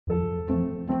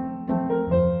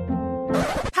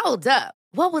Hold up.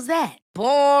 What was that?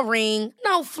 Boring.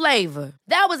 No flavor.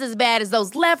 That was as bad as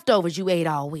those leftovers you ate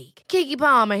all week. Keke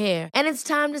Palmer here, and it's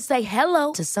time to say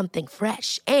hello to something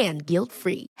fresh and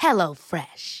guilt-free. Hello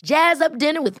Fresh. Jazz up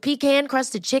dinner with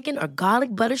pecan-crusted chicken or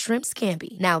garlic butter shrimp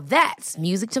scampi. Now that's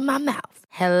music to my mouth.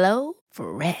 Hello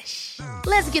Fresh.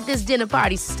 Let's get this dinner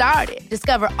party started.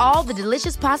 Discover all the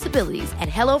delicious possibilities at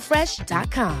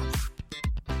hellofresh.com.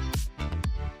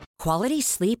 Quality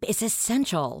sleep is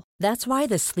essential. That's why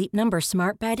the Sleep Number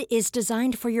Smart Bed is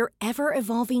designed for your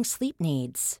ever-evolving sleep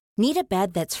needs. Need a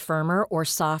bed that's firmer or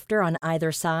softer on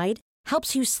either side?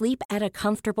 Helps you sleep at a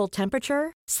comfortable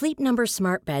temperature? Sleep Number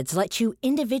Smart Beds let you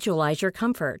individualize your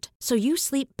comfort, so you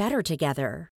sleep better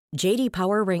together. J.D.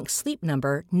 Power ranks Sleep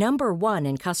Number number 1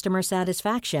 in customer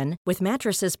satisfaction with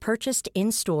mattresses purchased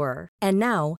in-store. And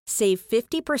now, save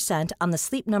 50% on the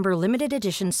Sleep Number Limited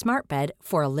Edition Smart Bed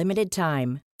for a limited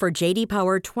time. For J.D.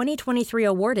 Power 2023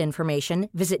 award information,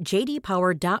 visit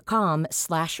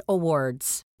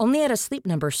jdpower.com/awards. Only at a Sleep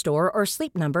Number store or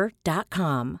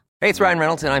sleepnumber.com. Hey, it's Ryan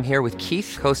Reynolds, and I'm here with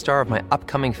Keith, co-star of my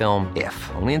upcoming film,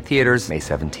 If, only in theaters May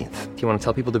 17th. Do you want to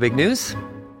tell people the big news?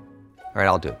 All right,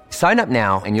 I'll do it. Sign up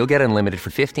now and you'll get unlimited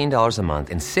for $15 a month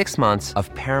and 6 months of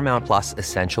Paramount Plus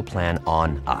Essential Plan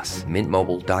on us.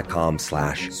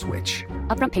 MintMobile.com/switch.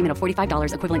 Upfront payment of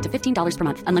 $45 equivalent to $15 per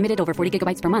month. Unlimited over 40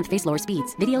 gigabytes per month. Face lower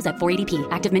speeds. Videos at 480p.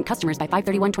 Active Mint customers by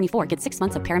 531.24 get 6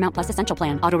 months of Paramount Plus Essential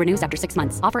Plan. Auto renews after 6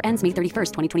 months. Offer ends May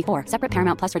 31st, 2024. Separate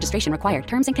Paramount Plus registration required.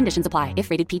 Terms and conditions apply if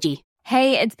rated PG.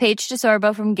 Hey, it's Paige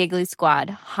DeSorbo from Giggly Squad.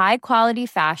 High quality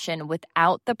fashion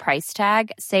without the price tag.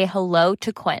 Say hello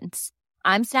to Quince.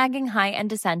 I'm snagging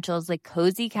high-end essentials like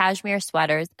cozy cashmere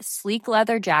sweaters, sleek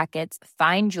leather jackets,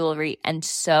 fine jewelry, and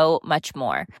so much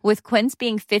more. With Quince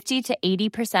being 50 to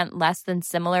 80% less than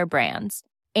similar brands.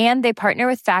 And they partner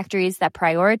with factories that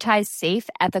prioritize safe,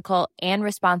 ethical, and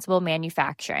responsible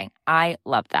manufacturing. I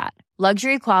love that.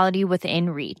 Luxury quality within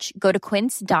reach. Go to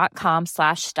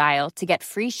quince.com/style to get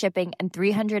free shipping and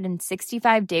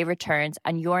 365-day returns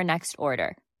on your next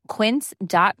order.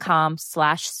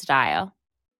 Quince.com/style.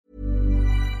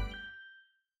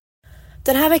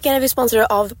 Den här veckan är vi sponsrade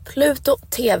av Pluto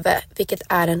TV, vilket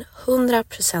är en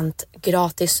 100%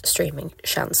 gratis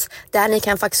streamingtjänst. Där ni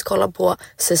kan faktiskt kolla på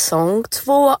säsong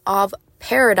 2 av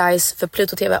Paradise, för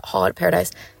Pluto TV har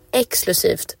Paradise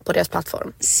exklusivt på deras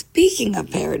plattform. Speaking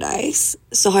of Paradise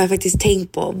så har jag faktiskt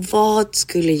tänkt på vad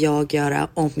skulle jag göra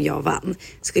om jag vann?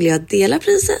 Skulle jag dela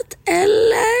priset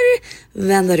eller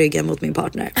vända ryggen mot min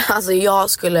partner? Alltså jag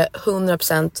skulle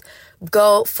 100%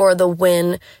 go for the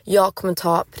win. Jag kommer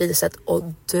ta priset och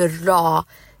dra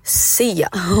Sia.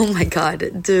 Oh my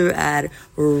god, du är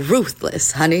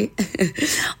ruthless, honey.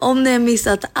 Om ni har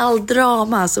missat all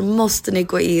drama så måste ni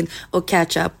gå in och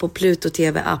catch up på Pluto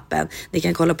TV-appen. Ni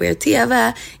kan kolla på er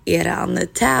TV, eran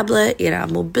tablet,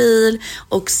 eran mobil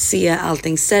och se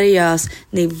allting seriöst.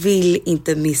 Ni vill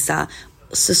inte missa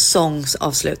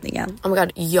säsongsavslutningen. Oh my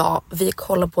god, ja, vi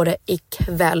kollar på det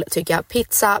ikväll tycker jag.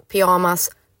 Pizza, pyjamas,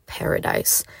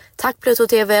 Paradise. Tack Pluto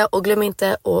TV och glöm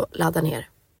inte att ladda ner.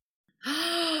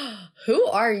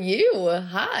 Who are you?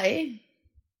 Hi.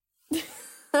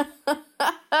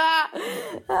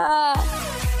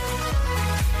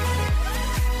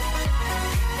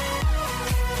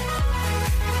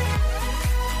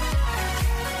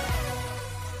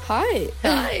 Hi.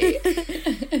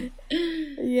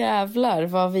 Jävlar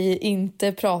vad vi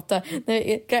inte pratar.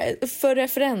 För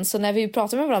referens, så när vi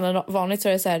pratar med varandra vanligt så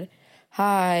är det så här: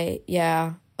 hi,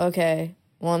 yeah, okay,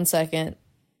 1 second.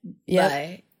 Yep.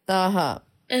 Bye. Aha.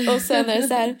 Och sen är det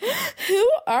så här: who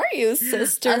are you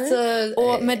sister? Alltså,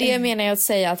 och med det menar jag att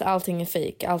säga att allting är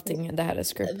fake. Allting, det här är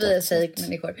scriptat. Vi är fake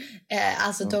människor.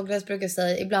 Alltså Douglas brukar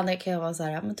säga, ibland kan jag vara så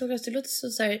här: men Douglas, du låter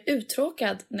så här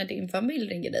uttråkad när din familj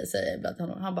ringer dig, säger ibland till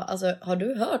honom. Han bara, alltså har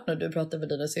du hört när du pratar med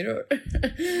dina syrror?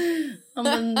 Ja,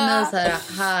 men så här: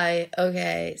 hi,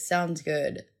 okay, sounds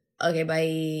good. Okej,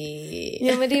 bye.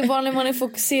 Ja, men det är vanligt man är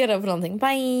fokuserad på någonting.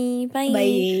 Bye, bye.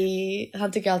 Bye.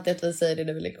 Han tycker alltid att vi säger det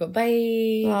när vi lägger på.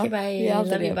 Bye, ja, bye,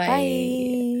 love you,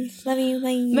 bye. Love you,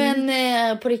 bye.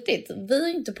 Men på riktigt, vi har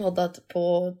inte poddat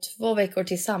på 2 veckor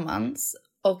tillsammans.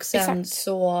 Och sen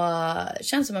så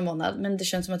känns som en månad. Men det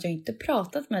känns som att jag inte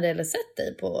pratat med dig eller sett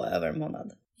dig på över en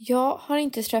månad. Jag har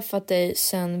inte träffat dig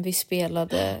sen vi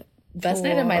spelade Best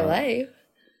night of my life.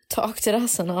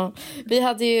 Takterrassen. Ja. Vi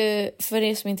hade ju, för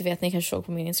er som inte vet, ni kanske såg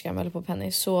på min Instagram eller på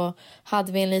Penny, så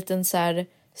hade vi en liten så här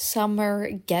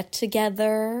summer get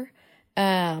together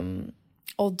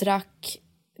och drack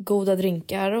goda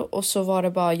drinkar, och så var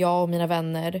det bara jag och mina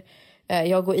vänner,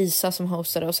 jag och Isa som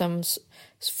hostade, och sen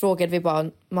frågade vi bara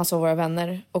en massa av våra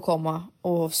vänner att komma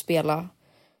och spela,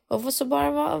 Och så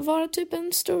bara var det typ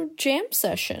en stor jam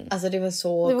session. Alltså det var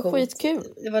så Det var coolt. skitkul.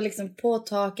 Det var liksom på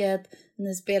taket,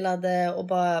 ni spelade och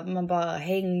man bara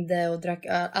hängde och drack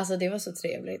öl. Alltså det var så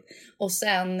trevligt. Och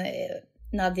sen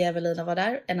Nadia Evelina var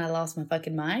där and I lost my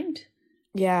fucking mind.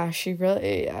 Yeah, she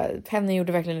really... Penny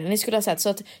gjorde verkligen det. Ni skulle ha sett. Så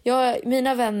att jag har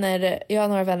några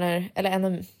vänner,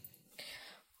 eller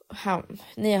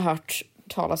ni har hört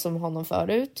talas om honom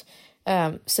förut.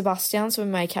 Sebastian som är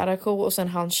med i Karako och sen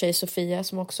hans tjej Sofia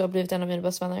som också har blivit en av mina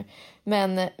bästa vänner.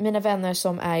 Men mina vänner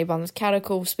som är i bandet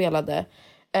Karako spelade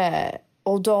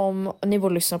och ni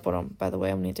borde lyssna på dem by the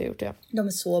way om ni inte har gjort det. De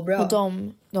är så bra. Och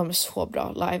de är så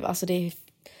bra live. Alltså det är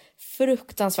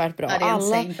fruktansvärt bra. Ja, det är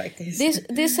insane, faktiskt.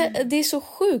 Det är så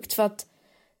sjukt för att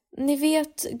ni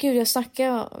vet, gud vi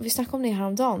snackade om det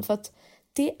häromdagen, för att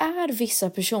det är vissa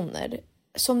personer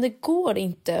som det går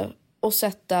inte att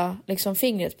sätta liksom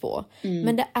fingret på.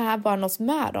 Men det är bara något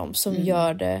med dem som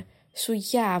gör det så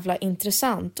jävla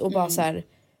intressant och bara så här,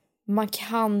 man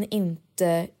kan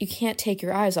inte, you can't take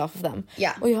your eyes off of them.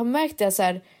 Yeah. Och jag har märkt det så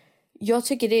här, jag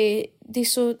tycker det är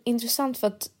så intressant för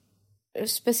att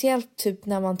speciellt typ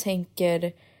när man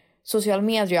tänker sociala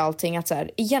medier och allting, att så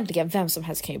här, egentligen vem som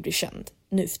helst kan ju bli känd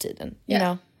nu för tiden, you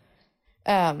know?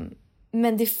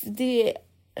 Men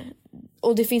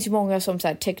det finns ju många som så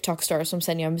här TikTok-stars som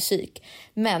sen gör musik.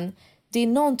 Men det är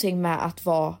någonting med att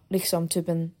vara liksom typ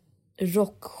en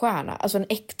rockstjärna, alltså en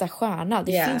äkta stjärna.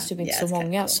 Det finns typ inte så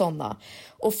många sådana.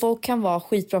 Och folk kan vara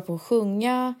skitbra på att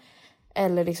sjunga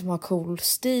eller liksom ha cool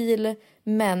stil,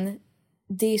 men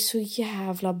det är så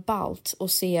jävla ballt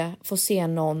att få se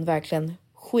någon verkligen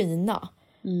skina.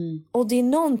 Och det är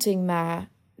någonting med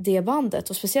det bandet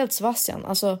och speciellt Sebastian.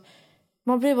 Alltså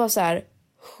man blir bara så här,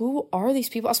 who are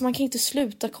these people? Alltså man kan inte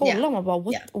sluta kolla. Man bara,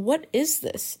 what is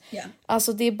this?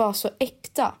 Alltså det är bara så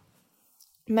äkta.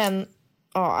 Men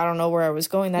I don't know where I was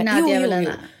going there. Jo.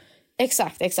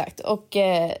 Exakt. Och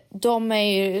de är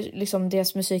ju liksom,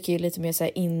 deras musik är ju lite mer så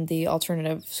här indie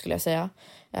alternative skulle jag säga.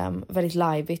 Väldigt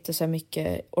liveigt och så här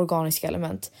mycket organiska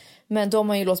element. Men de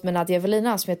har ju låt med Nadia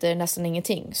Evelina som heter Nästan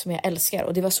Ingenting, som jag älskar.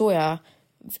 Och det var så jag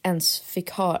ens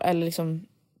fick höra, eller liksom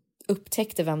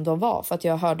upptäckte vem de var, för att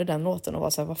jag hörde den låten och var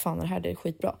så här, vad fan är det här, det är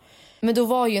skitbra. Men då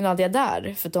var ju Nadia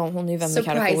där, för hon är ju vän med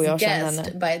Karako och jag känner henne.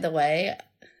 Surprise guest, by the way.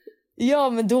 Ja,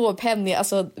 men då Penny,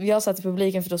 alltså jag satt i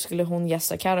publiken för då skulle hon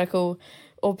gästa Karako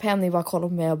och Penny bara kollade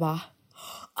på mig och bara,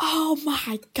 oh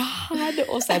my god,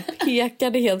 och så här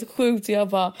pekade helt sjukt och jag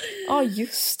bara,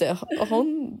 just det,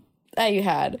 hon är ju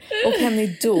här. Och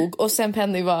Penny dog och sen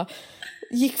Penny bara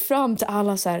gick fram till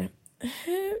alla så här,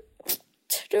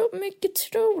 mycket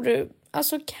tror du,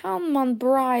 alltså kan man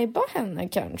briba henne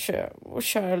kanske och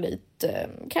köra lite,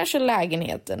 kanske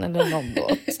lägenheten eller någon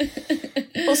båt.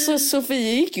 Och så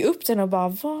Sofie gick ju upp den och bara,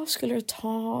 vad skulle du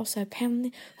ta? Så här,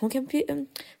 Penny,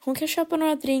 hon kan köpa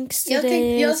några drinks till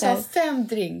dig. Jag sa 5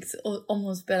 drinks om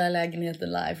hon spelar lägenheten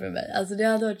live för mig. Alltså det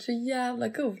hade varit så jävla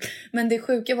coolt. Men det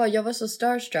sjuka var, jag var så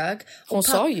starstruck. Hon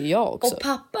sa ju jag också. Och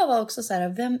pappa var också så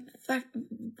här,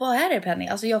 vad är det Penny?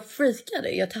 Alltså jag freakade,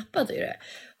 jag tappade ju det.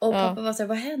 Och pappa var så här,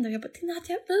 vad händer? Jag bara, det är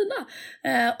Nadia Evelina.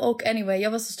 Och anyway,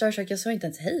 jag var så starstruck, jag sa inte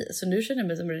ens hej. Så nu känner jag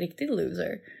mig som en riktig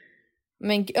loser.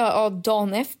 Men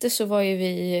dagen efter så var ju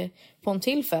vi på en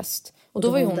till fest. Och då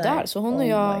var ju hon där. Så hon och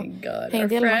jag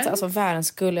hängde hela natten. Alltså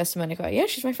världens gulligaste människa. Yeah,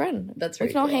 she's my friend. That's we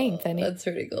can all hang, Penny. That's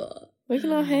really cool. We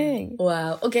can all hang.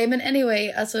 Wow. Okej, men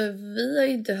anyway, alltså vi har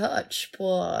ju inte hörts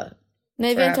på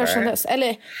nej, vi har inte hörts sedan dess.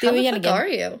 Eller, det how var the fuck are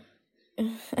you?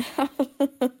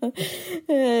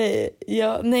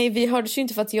 Nej, vi hördes ju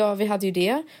inte för att vi hade ju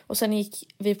det. Och sen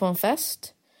gick vi på en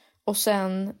fest. Och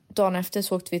sen dagen efter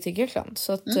så åkte vi till Grekland.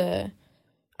 Så att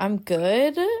I'm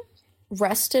good.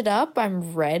 Rested up.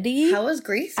 I'm ready. How was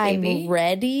Greece, baby? I'm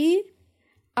ready.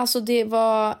 Alltså det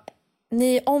var...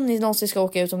 om ni någonsin ska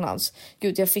åka utomlands.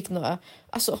 Gud, jag fick några...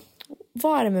 Alltså,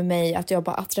 vad är det med mig att jag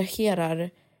bara attraherar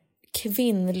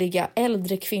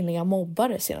äldre kvinnliga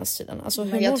mobbare senaste tiden? Alltså,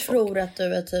 men jag tror att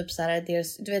du är typ så här,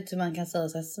 du vet hur man kan säga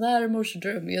så här, svärmors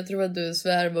dröm. Jag tror att du är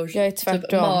svärmors. Jag är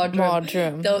tvärtom, typ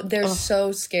mardröm. They're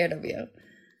so scared of you.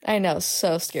 I know,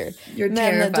 so scared. You're men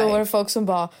terrified. då var det folk som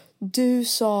bara, du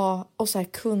sa, och så här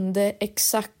kunde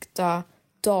exakta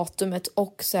datumet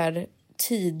och så här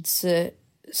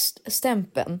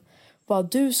tidsstämpeln. Bara,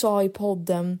 du sa i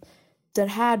podden det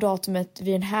här datumet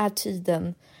vid den här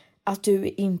tiden att du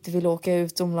inte vill åka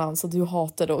utomlands och du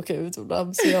hatar att åka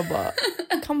utomlands. Så jag bara,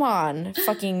 come on,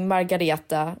 fucking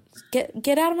Margareta.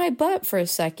 Get out of my butt for a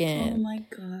second. Oh my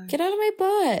god. Get out of my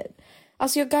butt.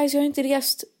 Alltså jag har inte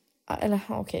rest. Eller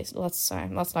okej,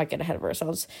 let's not get ahead of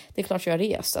ourselves. Det är klart jag har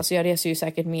rest. Alltså jag reser ju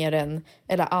säkert mer än,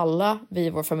 eller alla vi i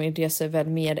vår familj reser väl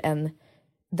mer än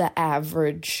the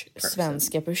average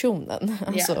svenska personen.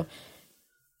 Alltså,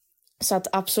 så att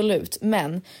absolut.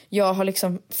 Men jag har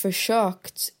liksom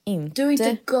försökt inte... Du har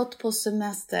inte gått på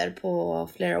semester på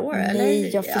flera år, Nej, eller? Nej,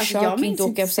 jag försöker inte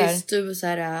åka så här... sist du så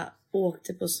här,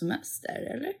 åkte på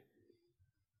semester, eller?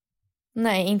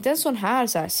 Nej, inte en sån här,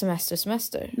 så här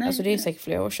semester. Nej, alltså det är säkert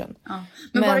flera år sedan. Ja.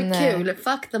 Men var det kul?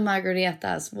 Fuck the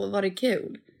Margaretas. Var det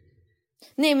kul?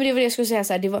 Nej, men det var det jag skulle säga.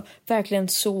 Så här, det var verkligen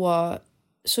så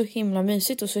himla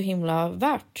mysigt och så himla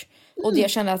värt. Och jag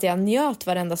kände att jag njöt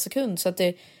varenda sekund. Så att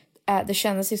det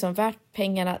kändes liksom värt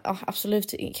pengarna.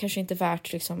 Absolut, kanske inte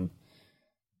värt liksom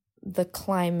the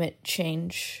climate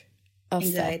change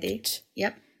effect. Anxiety.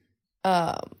 Yep.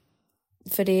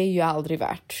 För det är ju aldrig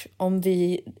värt. Om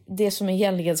det som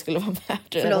egentligen skulle vara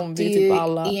värt. Om vi typ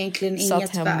alla egentligen satt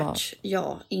inget hemma. Värt.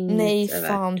 Ja, inget. Nej,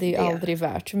 fan, det är ju aldrig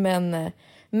värt.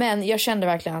 Men jag kände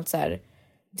verkligen att så här,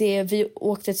 vi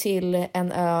åkte till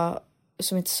en ö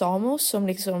som heter Samos, som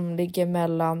liksom ligger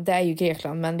mellan, det är ju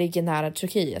Grekland men ligger nära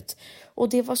Turkiet. Och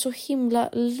det var så himla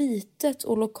litet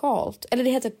och lokalt. Eller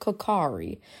det heter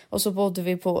Kokari. Och så bodde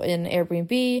vi på en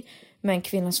Airbnb med en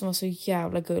kvinna som var så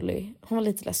jävla gullig. Hon var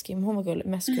lite läskig, men hon var gullig,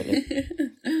 mest gullig.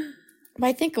 But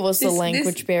I think it was the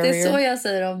language barrier. Det är så jag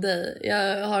säger om dig.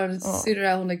 Jag har en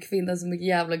syrra, hon är kvinna som är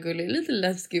jävla gullig. Lite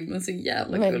läskig, men så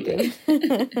jävla gullig.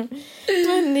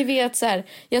 Men ni vet så här,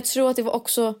 jag tror att det var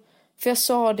också, för jag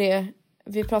sa det,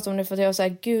 vi pratade om det för att jag var så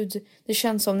här, gud, det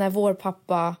känns som när vår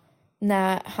pappa,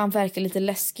 när han verkar lite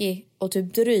läskig och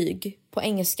typ dryg på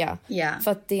engelska. Yeah.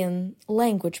 För att det är en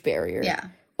language barrier. Yeah.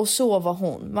 Och så var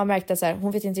hon. Man märkte att så här,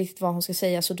 hon vet inte riktigt vad hon ska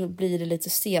säga, så då blir det lite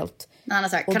stelt. Han har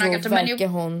sagt, och can I get the menu?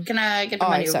 Hon... Can I get the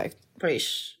menu? Exakt. Please.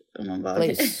 Och man bara,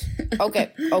 please. Okay.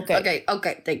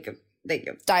 Thank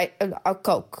you. A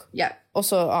Coke. Yeah. Och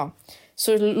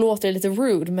så låter det lite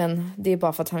rude, men det är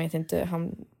bara för att han vet inte,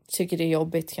 han tycker det är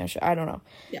jobbigt kanske, I don't know.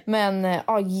 Yeah. Men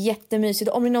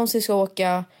jättemysigt. Om ni någonsin ska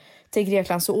åka till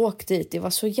Grekland, så åk dit. Det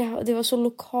var så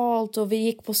lokalt, och vi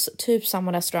gick på typ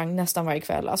samma restaurang nästan varje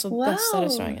kväll. Alltså bästa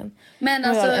restaurangen. Men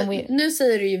alltså, nu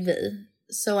säger du ju vi.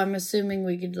 So I'm assuming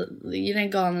you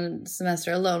didn't go on a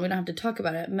semester alone. We don't have to talk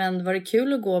about it. Men var det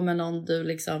kul att gå med någon du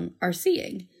liksom are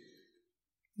seeing?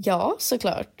 Ja,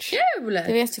 såklart. Kul! Det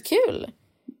var jättekul.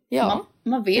 Ja.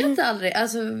 Man vet aldrig.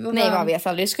 Alltså, nej, man vet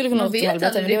aldrig. Det skulle kunna gå till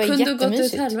helvete. Det kunde gå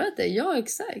till helvete. Ja,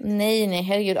 exakt. Nej,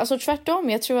 herregud. Alltså tvärtom.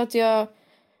 Jag tror att jag...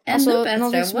 Ändå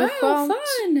bättre. Wow,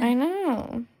 fun! I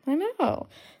know.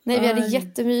 Nej, vi hade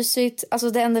jättemysigt. Alltså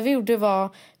det enda vi gjorde var,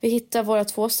 vi hittade våra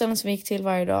 2 ställen som vi gick till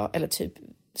varje dag. Eller typ,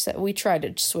 we tried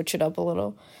to switch it up a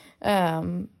little.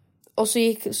 Och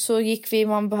så gick vi,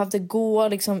 man behövde gå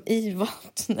liksom i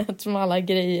vattnet med alla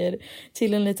grejer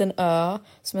till en liten ö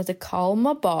som heter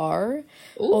Kalmar Bar.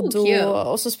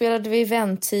 Och så spelade vi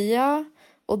Ventia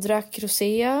och drack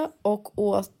rosé och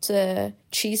åt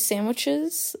cheese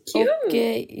sandwiches. Cute. Och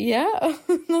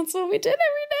that's what we did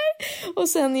every day. Och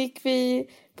sen gick vi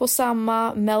på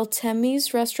samma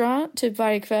Meltemmys restaurant typ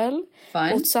varje kväll.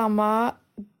 Fine. Åt samma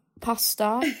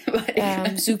pasta,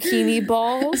 zucchini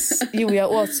balls. Jo,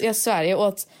 jag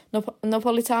åt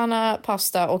napolitana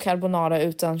pasta och carbonara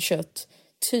utan kött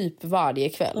typ varje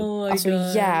kväll. Alltså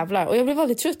jävlar. Och jag blev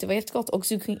väldigt trött, det var jättegott. Och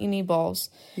zucchini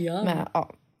balls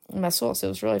med sås. It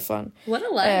was really fun. What a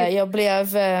life. Jag blev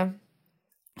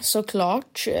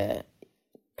såklart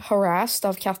harassed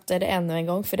av katter ännu en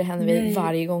gång, för det händer vi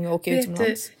varje gång jag åker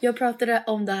utomlands. Jag pratade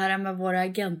om det här med våra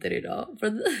agenter idag.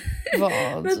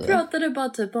 Vad? Vi pratade bara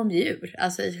typ om djur,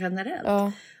 alltså generellt.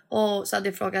 Ja. Och så hade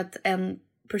jag frågat en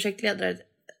projektledare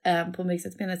på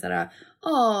Mixed Spinner såhär,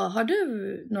 har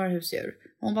du några husdjur?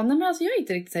 Hon bara, nej men alltså jag är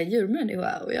inte riktigt såhär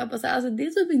djurmänniska. Och jag bara såhär, alltså det är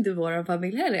typ inte vår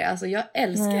familj heller. Alltså jag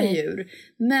älskar djur,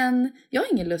 men jag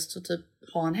har ingen lust att typ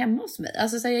ha en hemma hos mig.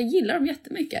 Alltså så här, jag gillar dem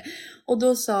jättemycket. Och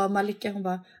då sa Malika, hon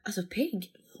bara, alltså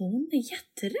Peg, hon är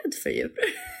jätterädd för djur.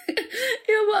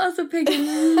 Jag bara, alltså Peg är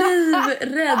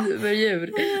livrädd för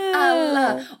djur.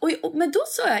 Alla. Men då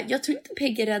sa jag tror inte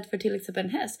Peg är rädd för till exempel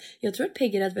en häst. Jag tror att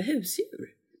Peg är rädd för husdjur.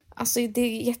 Alltså det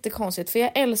är jättekonstigt, för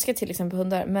jag älskar till exempel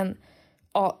hundar, men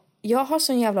jag har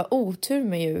sån jävla otur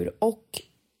med djur, och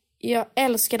jag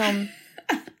älskar dem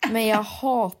men jag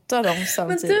hatar dem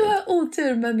samtidigt. Men du har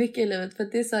otur med mycket i livet, för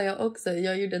det sa jag också.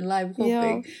 Jag gjorde en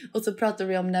live-shopping och så pratade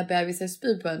vi om när bebisar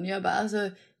spyr på en. Jag bara, alltså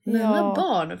mina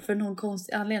barn för någon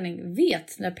konstig anledning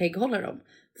vet när Peg håller dem.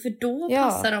 För då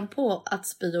passar de på att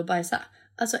spy och bajsa.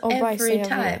 Alltså och every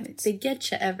time. They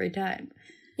get you every time.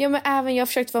 Ja, men även jag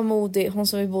försökte vara modig. Hon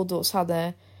som vi bodde hos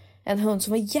hade en hund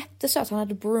som var jättesöt. Han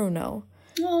hade Bruno.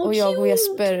 Och jag och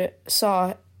Jesper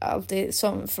sa alltid,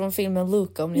 som från filmen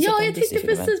Luca, om ni ja, jag tänkte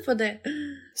precis på det.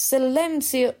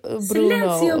 Silencio Bruno.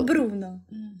 Silencio Bruno.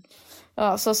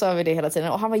 Ja, så sa vi det hela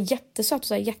tiden. Och han var jättesöt och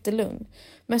så här jättelugn.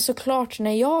 Men såklart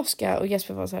när jag ska... Och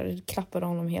Jesper var så här, klappade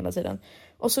honom hela tiden.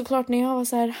 Och såklart när jag var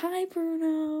så här, hi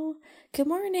Bruno, good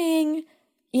morning.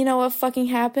 You know what fucking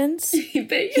happens?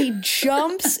 He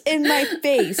jumps in my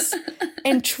face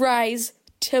and tries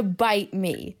to bite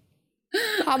me.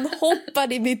 Han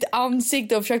hoppade i mitt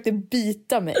ansikte och försökte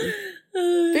bita mig.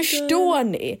 Förstår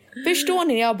ni? Förstår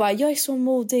ni? Jag bara, jag är så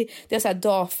modig. Det är så här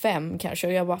dag 5 kanske.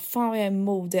 Och jag bara, fan vad jag är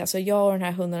modig. Alltså jag och den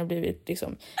här hunden har blivit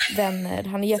liksom vänner.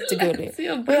 Han är jättegullig.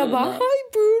 Och jag bara, hi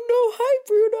Bruno, hi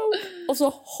Bruno. Och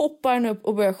så hoppar han upp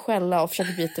och börjar skälla och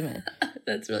försöker bita mig.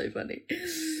 That's really funny.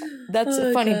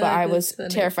 That's funny, but I was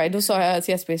terrified. Då sa jag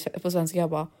till Jesper på svenska, jag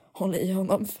bara, håll i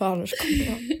honom för annars kommer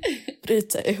jag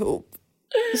bryta ihop.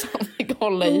 Så han fick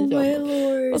hålla i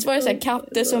honom. Och så var det så här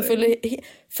katter som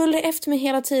följde efter mig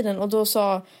hela tiden. Och då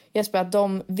sa Jesper att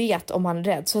de vet om han är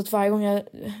rädd. Så att varje gång jag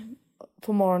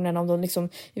på morgonen, om de liksom,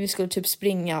 vi skulle typ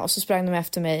springa och så sprang de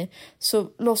efter mig, så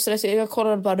låtsades jag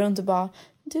kollade bara runt och bara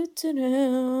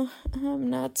I'm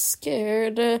not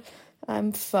scared,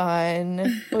 I'm fine.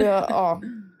 Och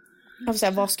jag får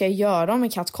säga, vad ska jag göra om en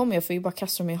katt kommer? Jag får ju bara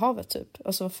kasta dem i havet typ.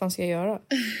 Alltså vad fan ska jag göra?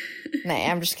 Nej,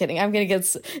 I'm just kidding.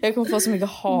 Jag kommer få så mycket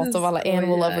hat av alla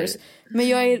animal lovers. Men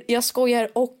jag skojar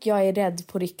och jag är rädd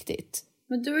på riktigt.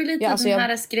 Men du är lite den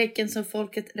här skräcken som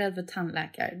folk är rädd för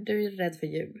tandläkare. Du är rädd för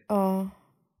djur. Ja.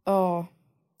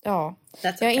 Jag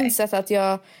Okay. har insett att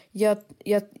jag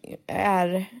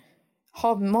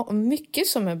har mycket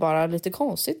som är bara lite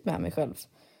konstigt med mig själv.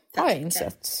 Har jag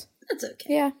insett. That's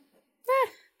okay. Yeah.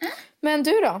 Men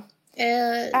du då?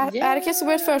 Erika har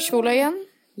börjat förskola igen.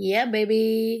 Yeah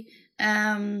baby.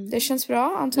 Det känns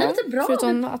bra antar jag. Lite bra.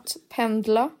 Förutom att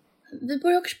pendla. Vi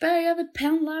bor i Åkersberga, vi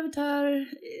pendlar, vi tar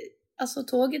alltså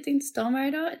tåget in till stan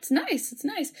varje dag. It's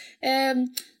nice.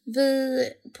 Vi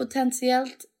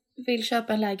potentiellt vill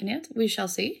köpa en lägenhet. We shall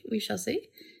see.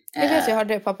 Jag vet, jag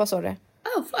hörde pappa sa det.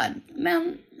 Oh fun.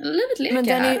 Men livet leker, men I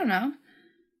don't know.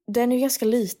 Den är ju ganska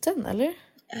liten, eller?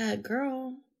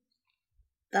 Girl.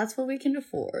 That's what we can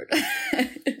afford.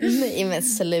 Nej men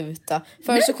sluta.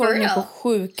 Först så kollade ni på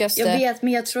sjukaste jag vet,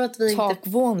 men jag tror att vi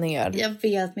takvåningar. Jag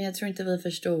vet, men jag tror inte vi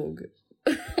förstod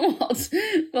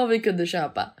vad vi kunde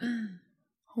köpa.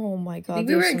 Oh my god.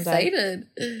 We were excited.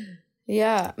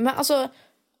 Ja, men alltså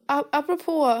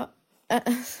apropå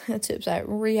typ så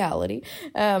här reality.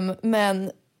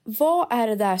 Men vad är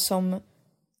det där som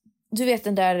du vet,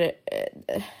 den där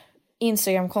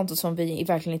Instagram-kontot som vi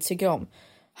verkligen inte tycker om?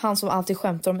 Han som alltid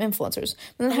skämtar om influencers.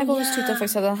 Men den här gången tyckte jag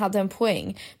faktiskt att han hade en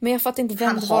poäng. Men jag fattar inte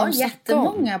vem det var. Han har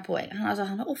jättemånga poäng.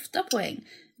 Han har ofta poäng.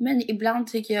 Men ibland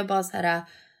tycker jag bara så här.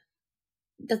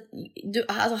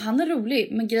 Han är rolig.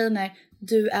 Men grejen är,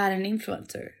 du är en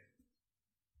influencer.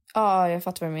 Ja, jag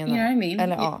fattar vad du menar. You know what I mean?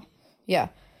 Eller ja. Yeah.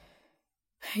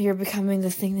 You're becoming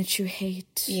the thing that you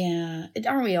hate. Yeah,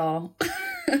 aren't we all?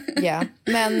 Ja,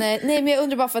 men nej, men jag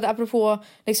undrar bara för att apropå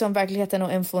liksom verkligheten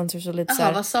och influencers och lite så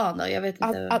här. Vad sa han då? Jag vet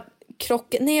inte.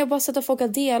 Nej, jag har bara sett att folk har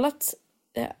delat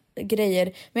grejer,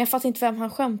 men jag fattar inte vem han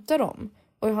skämtar om.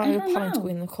 Och jag har inte gå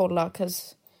in och kolla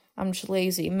 'cause I'm just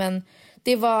lazy, men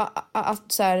det var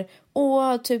att så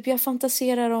här, typ jag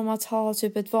fantiserar om att ha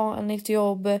typ ett vanligt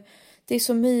jobb. Det är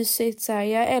så mysigt så här.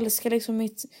 Jag älskar liksom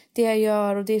det jag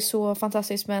gör och det är så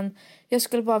fantastiskt, men jag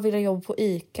skulle bara vilja jobba på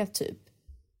ICA typ.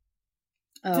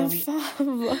 Men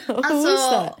fan,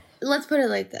 alltså, let's put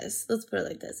it like this.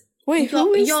 Wait,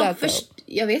 who is that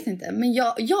jag vet inte, men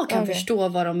jag kan förstå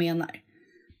vad de menar.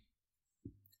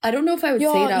 I don't know if I would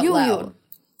say it out loud.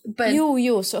 But...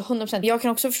 Jo, så 100%. Jag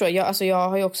kan också förstå. Jag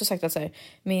har ju också sagt att så här,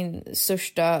 min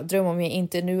största dröm om jag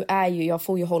inte nu är ju, jag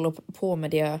får ju hålla på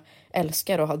med det jag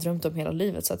älskar och har drömt om hela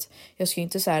livet. Så att jag ska ju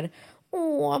inte så här,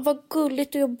 vad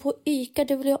gulligt att jobba på ICA,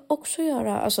 det vill jag också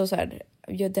göra. Alltså så här,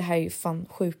 det här är ju fan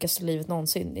sjukaste livet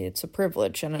någonsin. It's a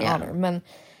privilege and an honor.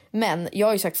 Men jag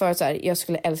har ju sagt förut så här,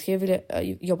 jag ville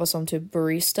jobba som typ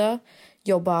barista,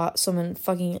 jobba som en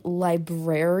fucking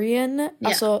librarian,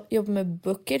 alltså jobba med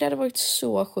böcker, det hade varit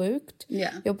så sjukt.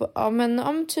 Jobba på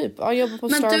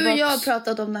Starbucks. Men du och jag har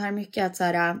pratat om det här mycket, att så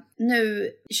här,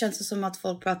 nu känns det som att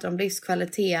folk pratar om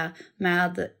livskvalitet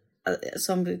med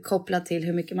som kopplat till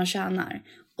hur mycket man tjänar.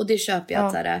 Och det köper jag,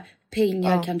 att så här,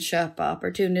 pengar kan köpa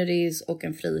opportunities och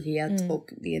en frihet och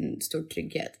det är en stor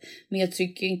trygghet. Men jag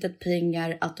tycker inte att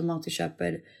pengar automatiskt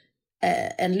köper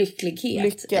en lycklighet.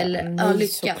 Lycka.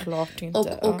 Lycka. Såklart inte.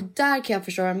 Och där kan jag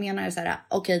förstå vad jag menar. Så här,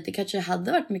 okej, det kanske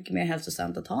hade varit mycket mer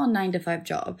hälsosamt att ha en 9-to-5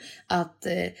 jobb. Att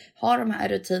ha de här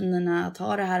rutinerna, att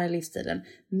ha det här i livsstilen.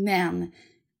 Men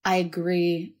I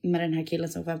agree med den här killen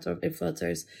som skämtar om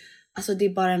influencers. Alltså det är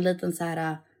bara en liten så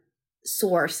här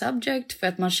sore subject, för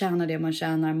att man tjänar det man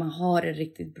tjänar, man har det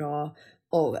riktigt bra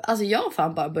Och alltså jag har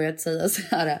fan bara börjat säga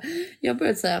så här. Jag har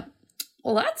börjat säga,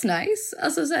 well that's nice.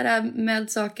 Alltså så här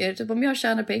med saker. Typ om jag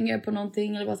tjänar pengar på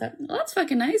någonting. Eller bara så här, well, that's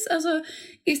fucking nice. Alltså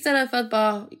istället för att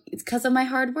bara, it's because of my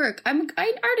hard work. I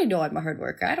already know I'm a hard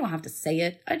worker. I don't have to say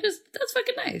it. That's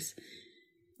fucking nice.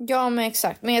 Ja, men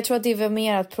exakt. Men jag tror att det är väl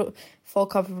mer att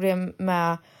folk har problem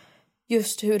med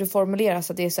just hur det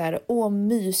formuleras. Att det är så här,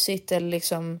 mysigt eller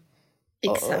liksom...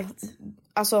 Exakt.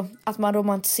 Alltså att man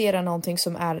romantiserar någonting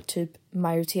som är typ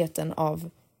majoriteten av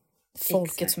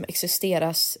folket som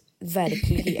existeras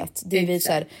verklighet. Det är vi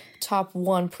så här top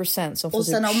 1% som får och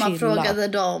sen typ om man chilla. frågade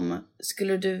dem,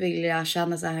 skulle du vilja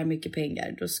tjäna så här mycket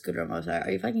pengar? Då skulle de vara så här,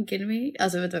 are you fucking kidding me?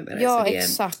 Alltså vet du vad jag menar? Ja, så det är,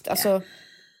 exakt. Alltså,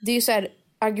 det är ju så här,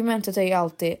 argumentet är ju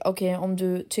alltid, okej, om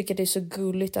du tycker det är så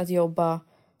gulligt att jobba,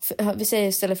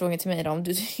 vi ställer frågan till mig då, om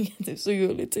du tycker det är så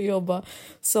gulligt att jobba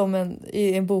som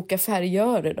i en bokaffär,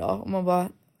 gör det då? Och man bara,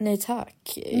 nej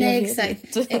tack. Nej,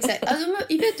 exakt. Alltså,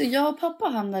 vet du, jag och pappa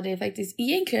hamnade faktiskt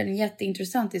egentligen en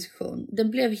jätteintressant diskussion.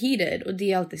 Den blev heated och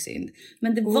det är alltid synd.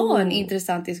 Men det var en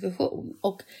intressant diskussion.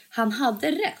 Och han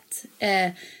hade rätt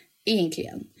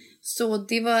egentligen. Så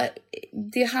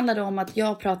det handlade om att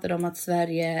jag pratade om att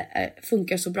Sverige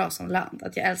funkar så bra som land.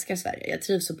 Att jag älskar Sverige, jag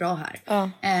trivs så bra här.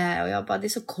 Och jag bara, det är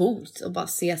så coolt att bara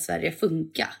se Sverige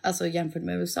funka. Alltså jämfört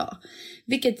med USA.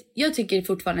 Vilket jag tycker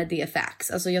fortfarande det är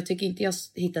facts. Alltså jag tycker inte jag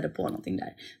hittade på någonting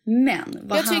där. Men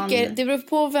vad tycker, det beror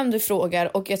på vem du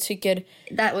frågar. Och jag tycker...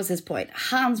 That was his point.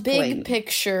 Hans big point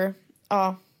picture.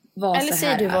 Var eller så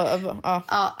här, säger du vad...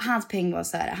 hans poäng var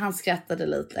så här. Han skrattade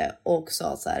lite och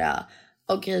sa så här...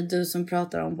 Okej, du som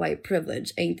pratar om white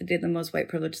privilege, är inte det the most white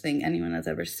privilege thing anyone has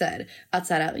ever said? Att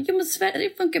så här, ja men Sverige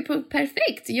funkar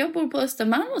perfekt. Jag bor på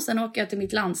Östermalm och sen åker jag till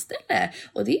mitt landställe.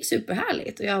 Och det är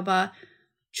superhärligt. Och jag bara,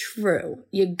 true.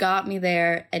 You got me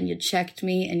there and you checked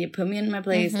me and you put me in my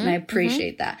place and I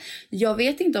appreciate that. Jag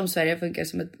vet inte om Sverige funkar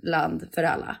som ett land för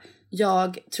alla.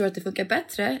 Jag tror att det funkar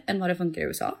bättre än vad det funkar i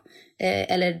USA.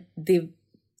 Eller det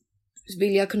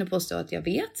vill jag kunna påstå att jag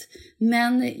vet.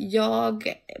 Men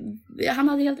han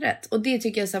hade helt rätt. Och det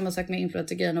tycker jag är samma sak med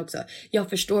influencer-grejen också. Jag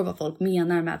förstår vad folk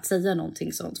menar med att säga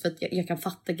någonting sånt. För att jag kan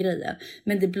fatta grejen.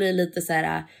 Men det blir lite så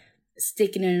här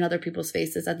sticking in other people's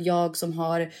faces. Att jag som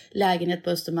har lägenhet på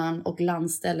Östermalm och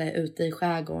landställe ute i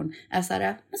skärgården är så här,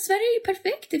 men Sverige är ju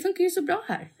perfekt. Det funkar ju så bra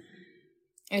här.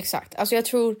 Exakt. Alltså jag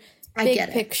tror big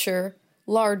picture,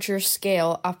 larger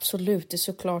scale, absolut. Det är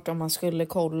såklart om man skulle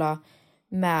kolla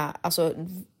med, alltså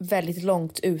väldigt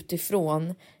långt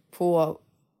utifrån på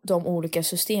de olika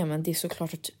systemen. Det är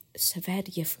såklart att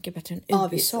Sverige funkar bättre än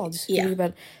USA. Det skulle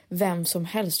väl vem som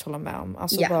helst hålla med om.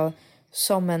 Alltså bara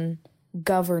som en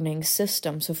governing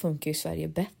system så funkar ju Sverige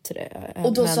bättre.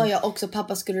 Och då sa jag också,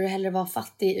 pappa, skulle du hellre vara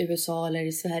fattig i USA eller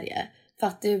i Sverige?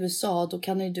 Fattig i USA, då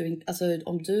kan ju du inte, alltså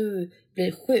om du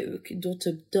blir sjuk, då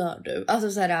typ dör du.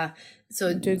 Alltså såhär, så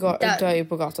du dör ju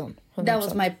på gatan.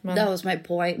 That was my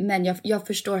point. Men jag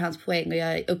förstår hans poäng och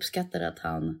jag uppskattar att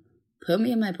han put me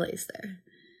in my place there.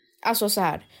 Alltså så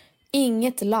här,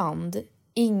 inget land,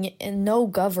 no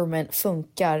government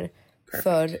funkar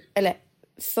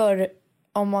för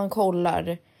om man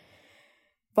kollar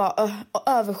bara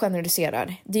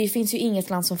övergeneraliserar. Det finns ju inget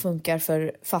land som funkar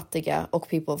för fattiga och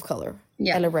people of color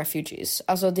eller refugees.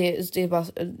 Alltså det är bara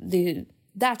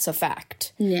that's a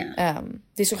fact.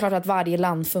 Det är såklart att varje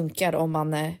land funkar om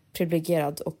man är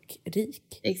privilegierad och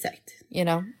rik. Exakt. You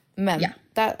know, men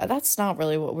that's not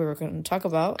really what we were going to talk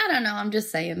about. I don't know, I'm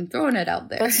just saying, throwing it out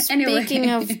there. But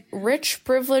speaking of rich,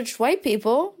 privileged white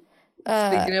people,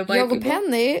 jag och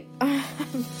Penny.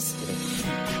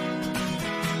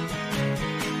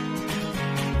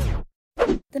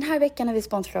 Den här veckan är vi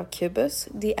sponsrade av Cubus.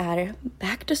 Det är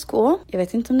back to school. Jag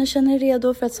vet inte om ni känner er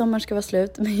redo för att sommaren ska vara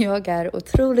slut. Men jag är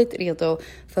otroligt redo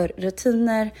för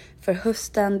rutiner, för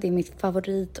hösten. Det är mitt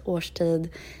favoritårstid.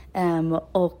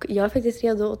 Och jag är faktiskt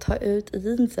redo att ta ut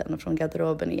jeansen från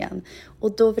garderoben igen.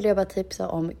 Och då vill jag bara tipsa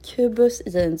om Cubus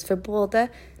jeans för både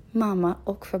mamma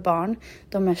och för barn.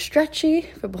 De är stretchy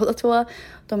för båda två.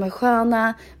 De är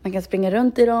sköna. Man kan springa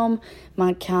runt i dem.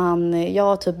 Man kan,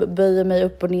 typ böja mig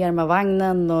upp och ner med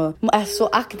vagnen. Och är så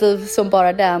aktiv som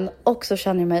bara den. Och så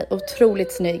känner jag mig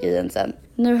otroligt snygg i jeansen.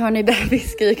 Nu hör ni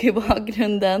bebisskrik i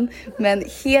bakgrunden. Men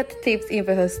het tips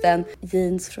inför hösten.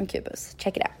 Jeans från Cubus.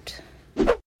 Check it out.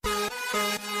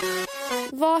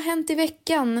 Vad har hänt i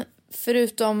veckan?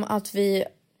 Förutom att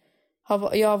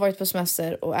jag har varit på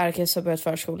semester och Erkis har börjat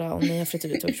förskola och ni har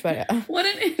flyttat ut till Sverige. What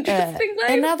an interesting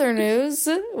life! Another news.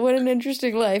 What an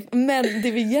interesting life. Men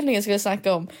det vi egentligen skulle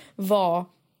snacka om var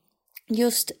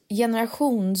just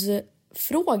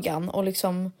generationsfrågan och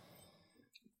liksom...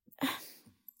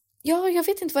 Ja, jag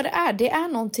vet inte vad det är. Det är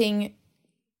någonting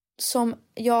som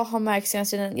jag har märkt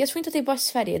senaste tiden, jag tror inte att det är bara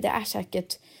Sverige, det är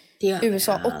säkert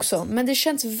USA också, men det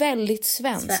känns väldigt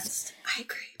svenskt. I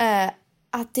agree.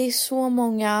 Att det är så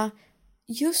många,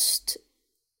 just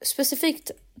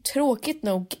specifikt tråkigt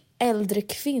nog äldre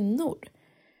kvinnor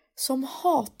som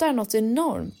hatar något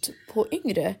enormt på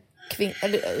yngre kvinnor,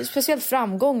 eller speciellt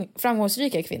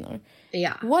framgångsrika kvinnor.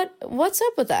 Yeah. What's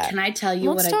up with that? Can I tell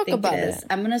you what I think it is?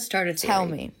 I'm gonna start a theory. Tell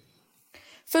me.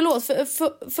 Förlåt,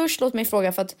 först låt mig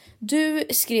fråga, för att du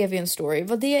skrev ju en story.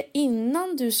 Var det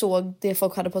innan du såg det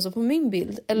folk hade postat på min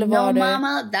bild? Eller var no, det...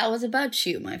 mama, that was about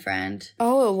you, my friend.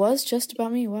 Oh, it was just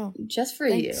about me, wow. Just for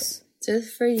Thanks. you.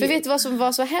 Just for you. För vet du vad som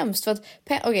var så hemskt? För att,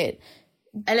 okej.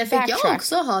 Eller fick jag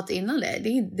också hat innan det?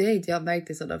 Det är inte jag märkt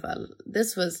i sådana fall.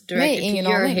 This was directed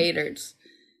to your haters.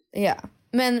 Ja,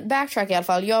 men backtrack i alla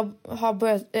fall. Jag har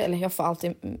börjat, eller jag får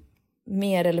alltid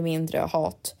mer eller mindre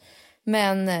hat.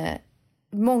 Men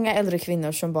många äldre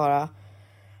kvinnor som bara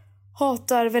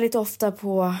hatar väldigt ofta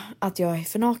på att jag är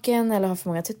för naken eller har för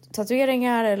många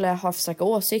tatueringar eller har för starka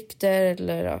åsikter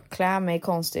eller klär mig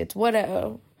konstigt.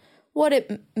 What it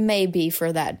may be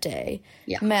for that day.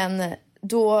 Yeah. Men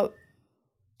då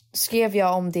skrev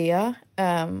jag om det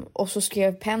och så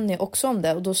skrev Penny också om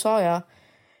det, och då sa jag,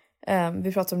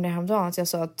 vi pratade om det häromdagen, att jag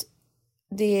sa att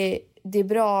det är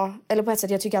bra, eller på ett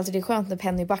sätt, jag tycker alltid det är skönt när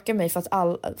Penny backar mig, för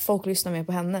att folk lyssnar mer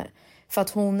på henne, för att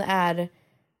hon är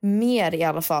mer i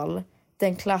alla fall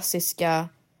den klassiska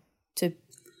typ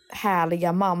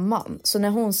härliga mamman. Så när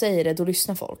hon säger det, då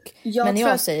lyssnar folk. Men när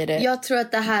jag säger det... Jag tror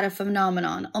att det här är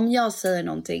fenomenon. Om jag säger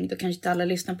någonting, då kanske inte alla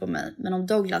lyssnar på mig. Men om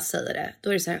Douglas säger det, då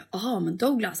är det så här: jaha, men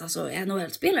Douglas, alltså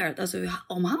NHL-spelare, alltså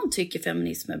om han tycker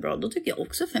feminism är bra, då tycker jag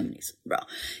också feminism är bra.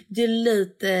 Det är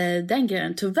lite den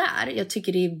grejen. Tyvärr, jag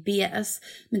tycker det är BS.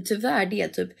 Men tyvärr, det är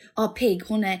typ, Peg,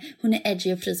 hon är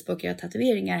edgy och frispråkig och har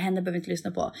tatueringar, henne behöver inte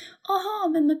lyssna på. Jaha,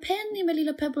 men med Penny, med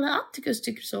lilla Pebble Atticus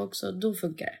tycker så också, då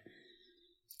funkar det.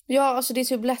 Ja, alltså det är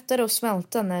typ lättare att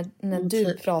smälta när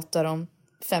du pratar om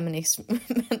feminism,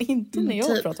 men inte när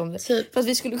jag pratar om det. För att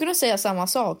vi skulle kunna säga samma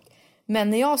sak, men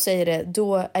när jag säger det,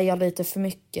 då är jag lite för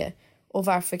mycket. Och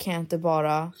varför kan jag inte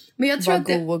bara vara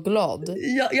god och glad?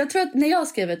 Jag tror att när jag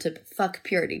skriver typ fuck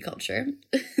purity culture,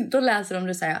 då läser de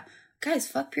det så här: guys,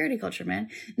 fuck purity culture, man.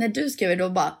 När du skriver då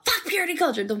bara fuck purity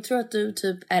culture, de tror att du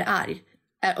typ är arg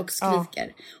och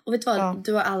skriker. Och vet du vad?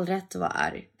 Du har all rätt att vara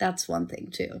arg. That's one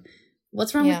thing too.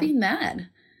 What's wrong with being mad?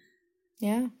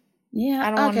 Yeah. Yeah,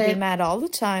 I don't want to be mad all the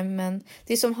time, men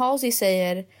det är som Halsey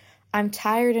säger, I'm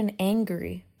tired and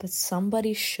angry, but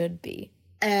somebody should be.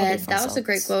 That was a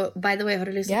great quote. By the way, har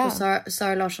du lyssnat på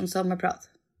Sara Larssons sommarprat?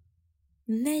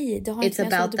 Nej, det har inte.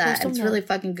 It's about that. It's really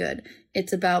fucking good.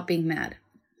 It's about being mad.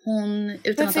 Hon,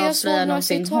 utan att avslöja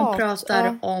någonting, hon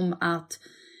pratar om att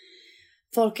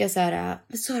folk är så här: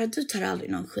 Sara, du tar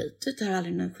aldrig någon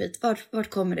skit. Vart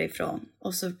kommer det ifrån?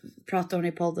 Och så pratar hon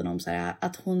i podden om så här,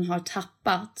 att hon har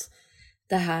tappat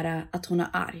det här, att hon är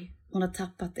arg. Hon har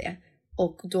tappat det.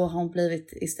 Och då har hon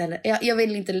blivit istället... Jag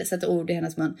vill inte sätta ord i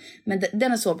hennes mun, men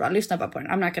den är så bra. Lyssna bara på den.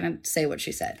 I'm not gonna say what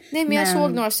she said. Nej, men jag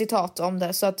såg några citat om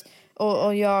det. Så att,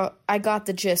 och I got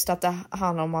the gist att det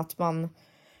handlar om att man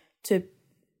typ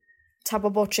tappar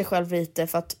bort sig själv lite,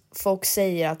 för att folk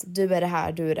säger att du är det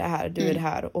här, du är det här, du är det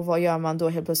här. Och vad gör man då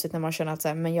helt plötsligt när man känner att så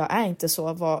här, men jag är inte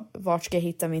så. Vart ska jag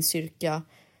hitta min styrka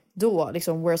då?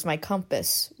 Liksom, where's my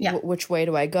compass? Which way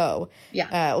do I go?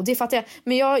 Och det fattar jag.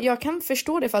 Men jag kan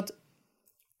förstå det, för att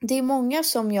det är många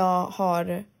som jag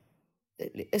har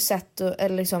sett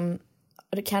eller liksom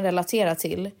kan relatera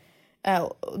till.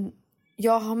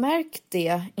 Jag har märkt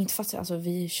det, inte för att alltså,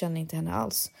 vi känner inte henne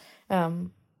alls.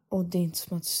 Och det är inte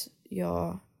som att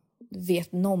jag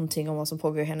vet någonting om vad som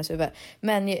pågår i hennes huvud.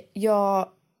 Men jag,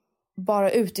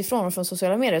 bara utifrån och från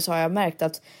sociala medier, så har jag märkt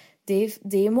att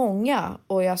det är många,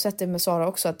 och jag har sett det med Sara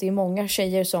också, att det är många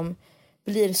tjejer som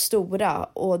blir stora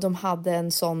och de hade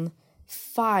en sån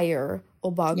fire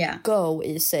och bara go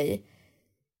i sig.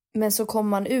 Men så kommer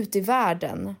man ut i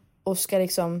världen och ska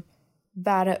liksom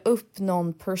bära upp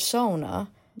någon persona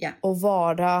och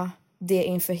vara det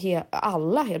inför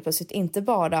alla helt plötsligt. Inte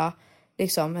bara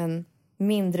liksom en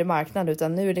mindre marknad,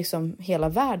 utan nu är liksom hela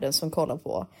världen som kollar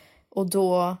på. Och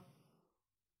då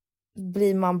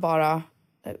blir man bara...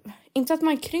 Inte att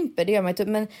man krymper, det gör man inte.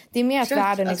 Men det är mer att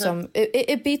världen liksom...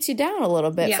 It beats you down a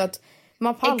little bit. För att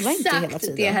man pallar inte hela tiden.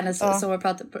 Exakt, det är hennes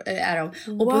sommarprat är om.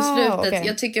 Och på slutet,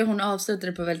 jag tycker hon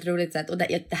avslutade på ett väldigt roligt sätt. Och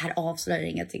det här avslöjar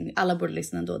ingenting. Alla borde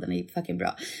lyssna ändå, den är fucking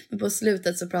bra. Men på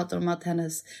slutet så pratar de om att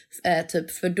hennes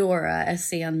typ Fedora är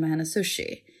sen med hennes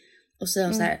sushi. Och så säger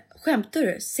hon så här: skämtar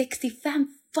du? 65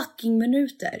 fucking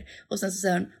minuter. Och sen så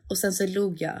säger hon, och sen så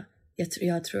log jag.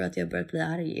 jag tror att jag börjat bli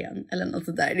arg igen. Eller något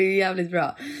sånt där. Det är jävligt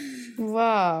bra.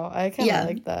 Wow, I kind of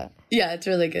like that. Yeah, it's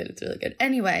really good. It's really good.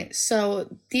 Anyway, so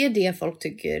det är det folk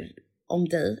tycker om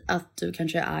dig. Att du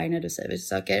kanske är arg när du säger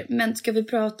vissa saker. Men ska vi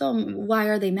prata om why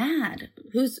are they mad?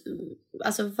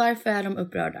 Alltså varför är de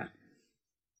upprörda?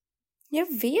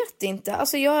 Jag vet inte.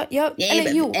 Alltså jag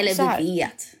vi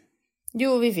vet.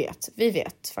 Jo, vi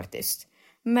vet faktiskt.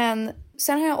 Men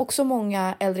sen har jag också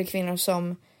många äldre kvinnor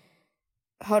som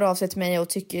hör av sig till mig och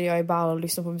tycker jag är ball och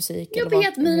lyssnar på musik. Jag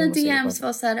vet, mina DMs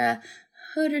var så här: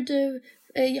 hörru du,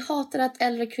 jag hatar att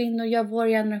äldre kvinnor gör vår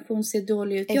generation ser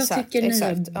dålig ut. Jag tycker ni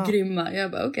är grymma.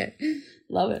 Jag bara okej,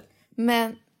 love it.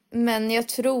 Men jag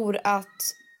tror att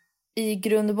i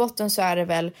grund och botten så är det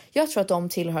väl, jag tror att de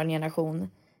tillhör en generation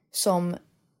som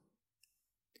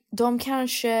de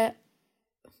kanske,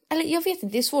 eller jag vet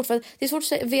inte, det är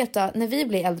svårt att veta, när vi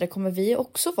blir äldre kommer vi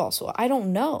också vara så. I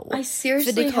don't know. I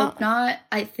seriously hope not.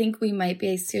 I think we might be.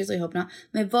 I seriously hope not.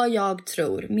 Men vad jag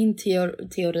tror, min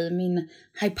teori, min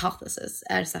hypothesis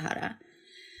är så här.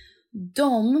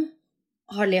 De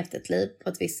har levt ett liv på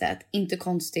ett visst sätt. Inte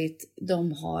konstigt.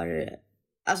 De har,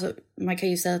 alltså man kan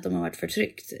ju säga att de har varit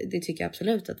förtryckt. Det tycker jag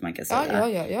absolut att man kan säga.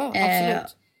 Ja,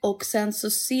 absolut. Och sen så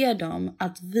ser de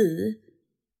att vi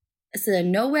säger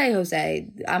no way Jose,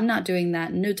 I'm not doing that,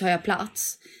 nu tar jag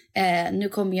plats, nu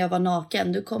kommer jag vara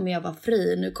naken, nu kommer jag vara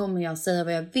fri, nu kommer jag säga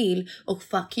vad jag vill och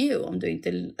fuck you om du inte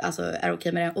är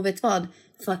okej med det. Och vet du vad,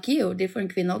 fuck you, det får en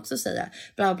kvinna också säga,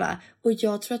 bla bla. Och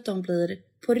jag tror att de blir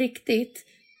på riktigt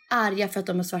arga för att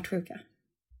de är svartsjuka.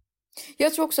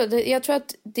 Jag tror också, jag tror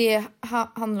att det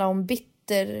handlar om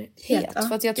bitterhet.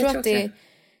 För att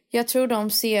jag tror de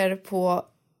ser på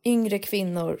yngre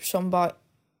kvinnor som bara,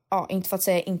 inte för att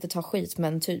säga inte tar skit,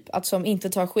 men typ att som inte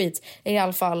tar skit, i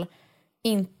alla fall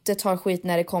inte tar skit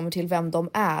när det kommer till vem de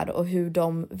är och hur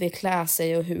de vill klä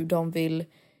sig och hur de vill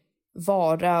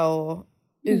vara och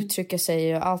uttrycka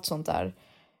sig och allt sånt där.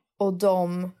 Och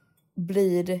de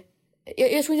blir,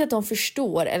 jag tror inte att de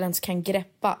förstår eller ens kan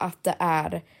greppa att det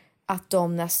är att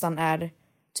de nästan är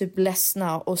typ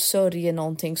ledsna och sörjer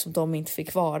någonting som de inte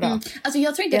fick vara. Alltså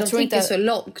jag tror inte de tänker så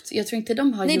långt. Jag tror inte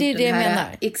de har gjort det den här. Jag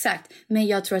menar. Exakt. Men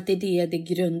jag tror att det är det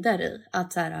grundar i.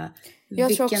 Att så här,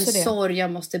 vilken sorg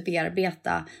jag måste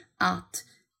bearbeta. Att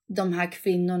de här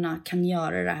kvinnorna kan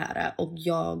göra det här. Och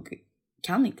jag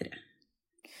kan inte det.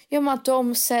 Ja, men att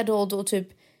de settled och typ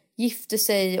gifte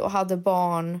sig och hade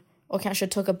barn. Och kanske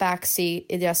took a backseat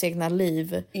i deras egna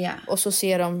liv. Yeah. Och så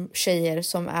ser de tjejer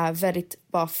som är väldigt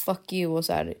bara fuck you. Och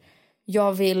så här,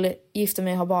 jag vill gifta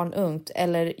mig och ha barn ungt.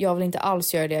 Eller jag vill inte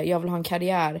alls göra det. Jag vill ha en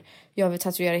karriär. Jag vill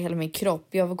tatuera hela min kropp.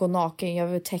 Jag vill gå naken. Jag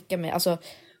vill täcka mig. Alltså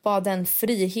bara den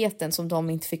friheten som de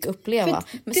inte fick uppleva.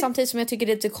 Men samtidigt som jag tycker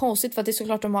det är lite konstigt. För att det är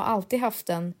såklart de har alltid haft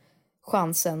den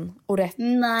chansen och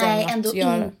rätten. Nej,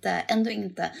 ändå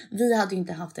inte. Vi hade ju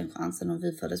inte haft den chansen om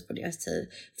vi föddes på deras tid.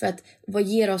 För att vad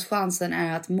ger oss chansen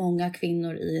är att många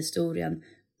kvinnor i historien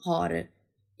har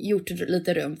gjort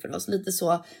lite rum för oss. Lite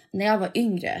så, när jag var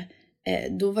yngre,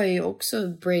 då var jag ju också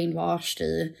brainwashed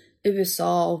i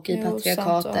USA och i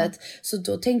patriarkatet. Så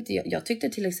då tänkte jag tyckte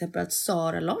till exempel att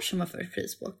Sara Larsson var för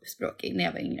frispråkig när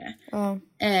jag var yngre.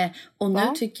 Och nu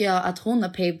tycker jag att hon har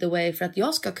paved the way för att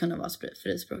jag ska kunna vara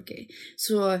frispråkig.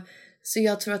 Så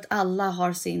jag tror att alla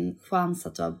har sin chans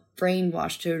att vara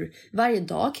brainwashed. Varje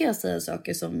dag kan jag säga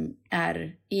saker som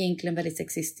är egentligen väldigt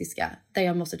sexistiska. Där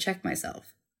jag måste check myself.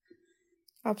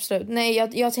 Absolut. Nej,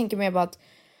 jag tänker mer bara att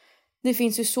det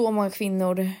finns ju så många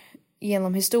kvinnor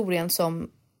genom historien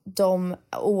som de,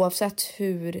 oavsett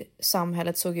hur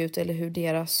samhället såg ut eller hur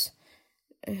deras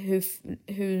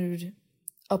hur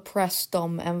oppressed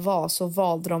de än var, så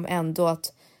valde de ändå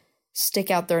att stick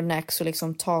out their necks och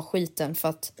liksom ta skiten för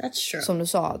att, som du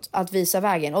sa, att visa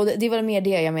vägen. Och det var mer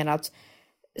det jag menar, att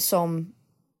som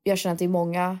jag känner att det är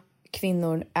många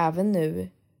kvinnor även nu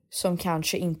som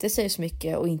kanske inte säger så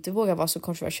mycket och inte vågar vara så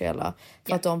kontroversiella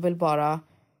för att de vill bara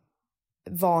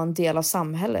vara en del av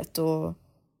samhället och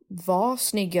vara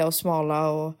snygga och smala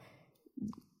och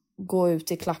gå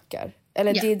ut i klackar.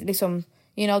 Eller det är liksom,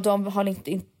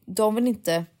 de vill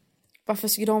inte, varför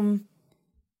ska de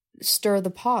stir the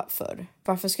pot för?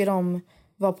 Varför ska de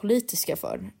vara politiska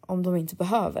för om de inte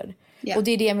behöver? Och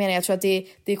det är det jag menar, jag tror att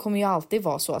det kommer ju alltid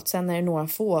vara så att sen är det några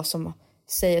få som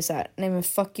säger så här: nej men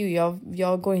fuck you,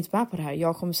 jag går inte med på det här,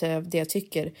 jag kommer säga det jag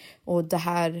tycker och det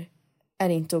här är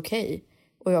inte okej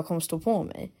och jag kommer stå på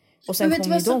mig. Och sen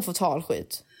kommer ju de få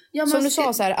talskit. Som du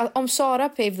sa så här, om Sara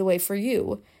paved the way for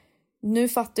you, nu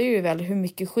fattar ju väl hur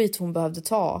mycket skit hon behövde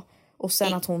ta och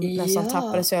sen att hon nästan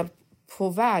tappade sig på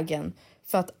vägen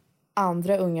för att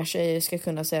andra unga tjejer ska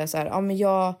kunna säga så här: ja men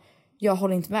jag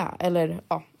håller inte med, eller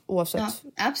oavsett. Ja,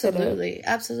 absolutely.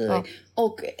 Ja.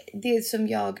 Och det som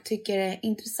jag tycker är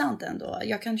intressant ändå,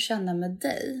 jag kan känna med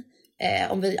dig,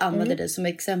 om vi använder dig som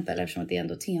exempel eftersom det är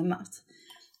ändå temat,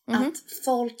 att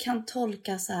folk kan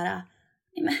tolka så här,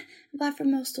 men varför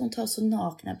måste hon ta så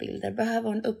nakna bilder? Behöver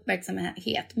hon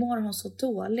uppmärksamhet? Mår hon så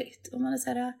dåligt? Och man är så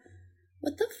här,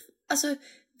 alltså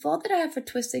vad är det här för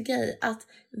twisted grej? Att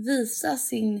visa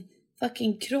sin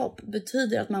fucking kropp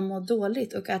betyder att man mår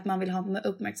dåligt och att man vill ha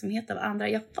uppmärksamhet av andra.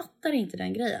 Jag fattar inte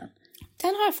den grejen.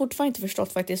 Den har jag fortfarande inte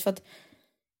förstått faktiskt, för att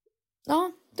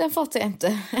den fattar jag inte.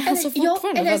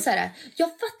 Jag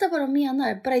fattar vad de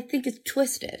menar, but I think it's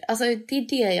twisted. Alltså det är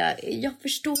det jag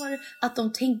förstår att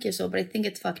de tänker så, but I think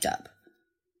it's fucked up.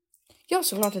 Ja,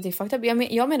 såklart att det är fucked up.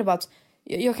 Jag menar bara att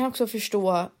jag kan också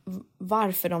förstå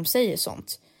varför de säger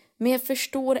sånt. Men jag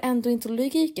förstår ändå inte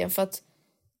logiken, för att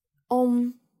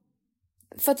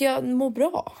jag mår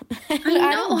bra. I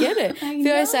don't get it. För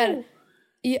jag är så här,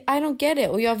 I don't get it,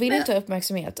 och jag vill inte ha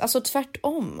uppmärksamhet. Alltså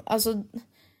tvärtom. Alltså I don't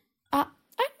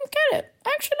get it. I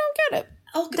actually don't get it.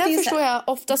 Och det förstår jag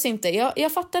oftast inte.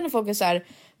 Jag fattar när folk är så här,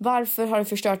 varför har du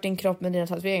förstört din kropp med dina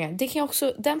tatueringar? Det kan jag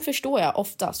också, den förstår jag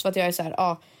oftast, för att jag är så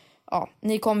här,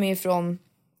 ni kommer ju från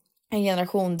en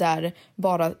generation där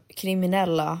bara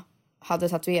kriminella hade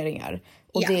tatueringar.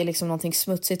 Och det är liksom någonting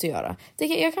smutsigt att göra.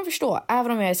 Jag kan förstå,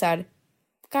 även om jag är så här,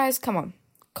 guys, come on.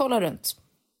 Kolla runt.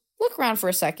 Look around for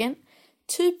a second.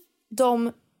 Typ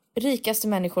de rikaste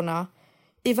människorna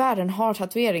i världen har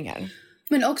tatueringar.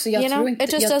 Men också, jag tror inte...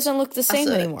 It just doesn't look the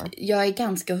same anymore. Jag är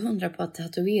ganska 100 på att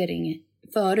tatuering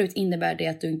förut innebär det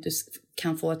att du inte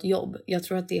kan få ett jobb. Jag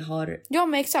tror att det har... Ja,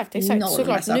 men exakt.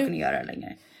 Såklart. Saker att göra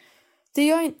längre.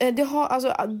 Det har,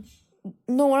 alltså...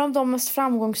 Några av de mest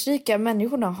framgångsrika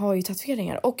människorna har ju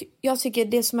tatueringar. Och jag tycker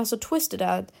det som är så twisted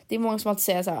är att det är många som alltid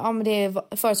säger så här, men det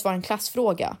är förut var en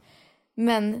klassfråga.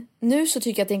 Men nu så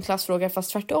tycker jag att det är en klassfråga,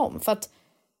 fast tvärtom. För att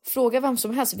fråga vem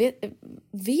som helst,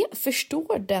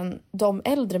 förstår de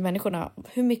äldre människorna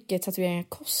hur mycket tatueringar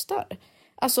kostar?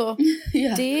 Alltså,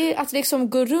 det är att liksom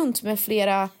gå runt med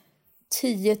flera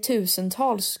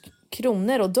 10,000-tals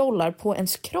kronor och dollar på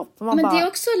ens kropp. Men det är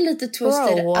också lite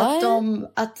twisted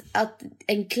att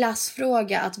en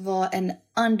klassfråga, att vara en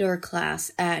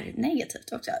underclass är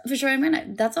negativt också. Förstår du vad jag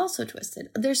menar? That's also twisted.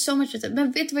 There's so much twisted.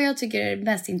 Men vet du vad jag tycker är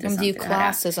mest intressant? Men det är ju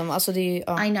klasser som, alltså det är ju...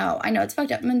 I know, it's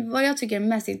fucked up. Men vad jag tycker är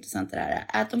mest intressant är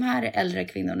att de här äldre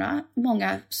kvinnorna,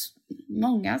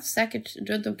 många säkert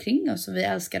runt omkring oss som vi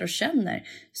älskar och känner,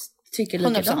 tycker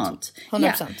likadant. 100%.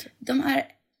 Ja, de här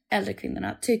äldre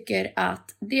kvinnorna tycker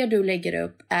att det du lägger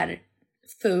upp är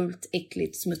fult,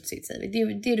 äckligt, smutsigt.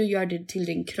 Det du gör till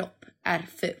din kropp är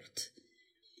fult.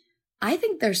 I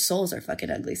think their souls are fucking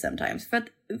ugly sometimes. För att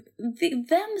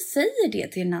vem säger det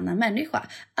till en annan människa?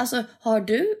 Alltså,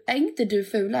 är inte du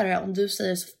fulare om du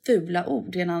säger fula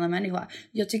ord till en annan människa?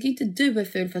 Jag tycker inte du är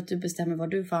ful för att du bestämmer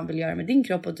vad du fan vill göra med din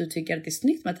kropp och du tycker att det är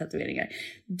snyggt med tatueringar.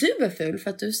 Du är ful för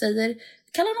att du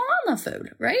kallar någon annan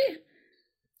ful, right?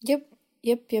 Yep.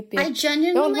 I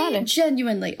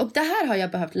genuinely. Och det här har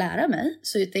jag behövt lära mig.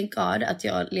 Så thank God att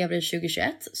jag lever i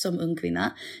 2021 som ung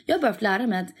kvinna. Jag har behövt lära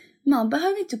mig att man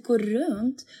behöver inte gå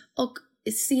runt och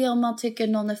se om man tycker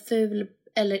någon är ful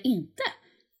eller inte.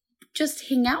 Just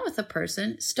hang out with a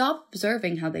person. Stop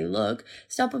observing how they look.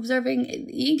 Stop observing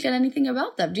egentligen anything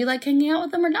about them. Do you like hanging out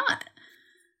with them or not?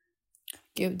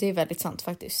 Gud, det är väldigt sant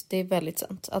faktiskt. Det är väldigt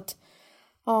sant. Att,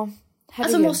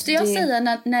 alltså måste jag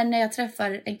säga när jag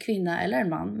träffar en kvinna eller en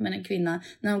man, men en kvinna,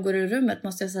 när hon går i rummet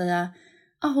måste jag säga,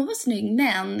 hon var snygg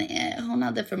men hon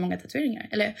hade för många tatueringar.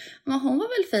 Eller, hon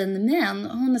var väl fin men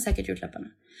hon har säkert gjort läpparna.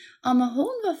 Men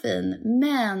hon var fin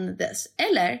men this.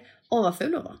 Eller, vad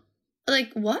ful hon var.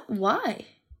 Like, what? Why?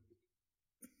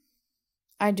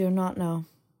 I do not know.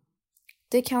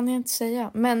 Det kan jag inte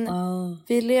säga. Men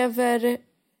vi lever...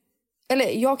 Eller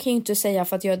jag kan ju inte säga,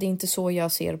 för att det är inte så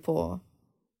jag ser på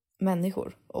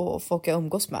människor och folk jag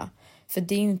umgås med. För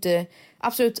det är ju inte...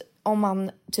 Absolut, om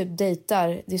man typ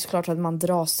dejtar, det är såklart att man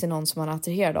dras till någon som man är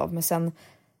attraherad av. Men sen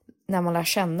när man lär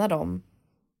känna dem...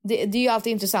 Det är ju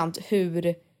alltid intressant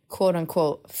hur quote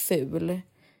unquote ful,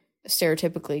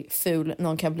 stereotypically ful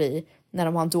någon kan bli när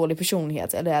de har en dålig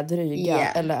personlighet eller är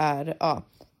dryga eller är...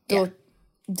 Då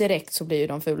direkt så blir ju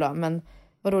de fula. Men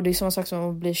vadå, det är samma sak som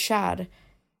att bli kär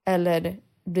eller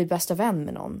bli bästa vän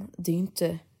med någon. Det är ju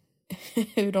inte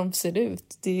hur de ser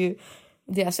ut. Det är ju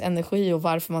deras energi och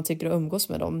varför man tycker att umgås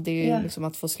med dem. Det är ju liksom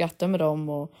att få skratta med dem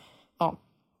och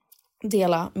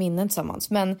dela minnen tillsammans.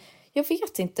 Men jag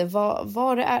vet inte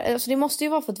vad det är. Alltså det måste ju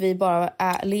vara för att vi bara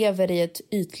lever i ett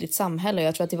ytligt samhälle.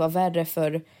 Jag tror att det var värre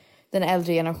för den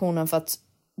äldre generationen för att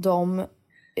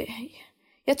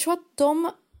jag tror att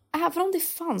de även om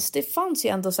det fanns ju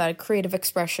ändå så här creative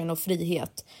expression och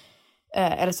frihet.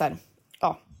 Eller så här,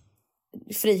 ja,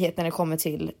 frihet när det kommer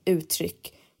till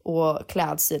uttryck och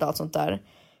klädstil och allt sånt där.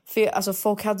 För alltså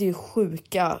folk hade ju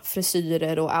sjuka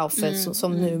frisyrer och outfits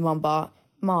som nu man bara,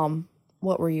 mom,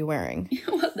 what were you wearing?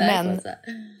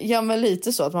 Men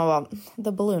lite så att man bara,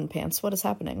 the balloon pants, what is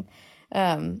happening?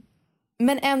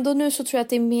 Men ändå nu så tror jag att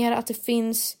det är mer att det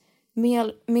finns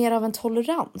mer av en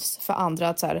tolerans för andra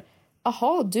att så här,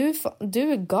 aha, du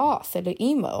är goth eller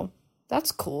emo.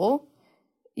 That's cool.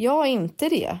 Jag är inte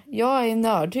det. Jag är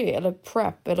nördig eller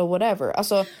prep eller whatever.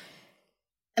 Alltså,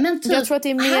 men typ, jag tror att det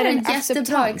är mer en acceptans.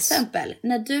 Jättebra exempel.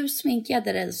 När du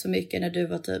sminkade dig så mycket när du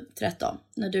var typ 13.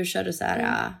 När du körde så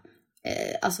här,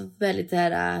 alltså väldigt så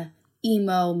här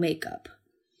emo makeup.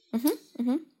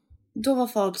 Då var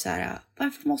folk så här,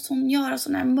 varför måste hon göra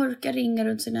såna här mörka ringar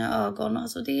runt sina ögon?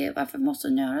 Alltså varför måste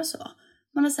hon göra så?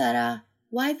 Man är så här,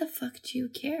 why the fuck do you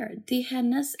care? Det är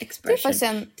hennes expression.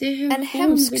 Det är faktiskt en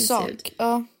hemsk sak.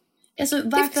 Ja. Alltså,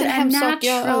 varför är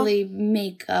naturally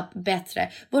makeup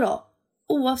bättre? Vadå?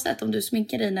 Oavsett om du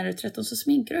sminkar dig när du är 13 så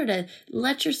sminkar du dig.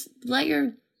 Let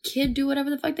your kid do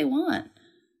whatever the fuck they want.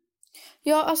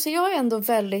 Ja, alltså jag är ändå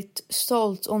väldigt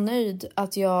stolt och nöjd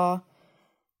att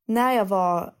när jag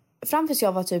var, fram tills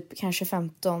jag var typ kanske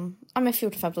 14,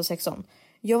 15, 16.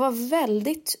 Jag var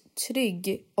väldigt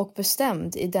trygg och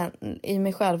bestämd i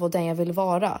mig själv och den jag vill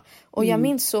vara. Och jag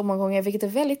minns så många gånger, vilket är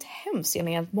väldigt hemskt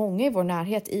egentligen, att många i vår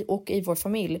närhet och i vår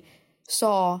familj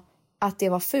sa att det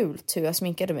var fult hur jag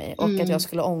sminkade mig och att jag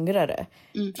skulle ångra det.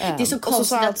 Det är så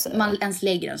konstigt att man ens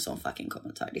lägger en sån fucking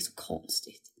kommentar. Det är så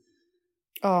konstigt.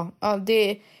 Ja,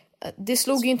 det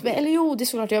slog ju inte mig. Eller jo, det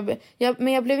slog klart.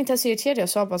 Men jag blev inte ens irriterad. Jag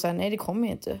sa bara så här, nej det kommer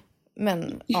inte.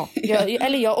 Men ja,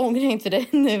 jag ångrar inte det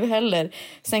nu heller.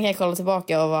 Sen kan jag kolla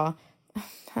tillbaka och vara,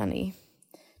 honey,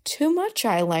 too much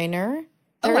eyeliner.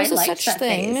 There is a such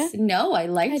thing. Face. No, I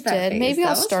liked that face. Maybe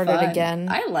I'll start it again.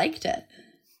 I liked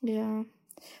it. Yeah.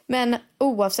 Men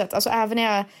oavsett, alltså även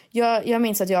när jag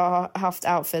minns att jag har haft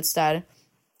outfits där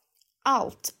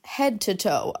allt, head to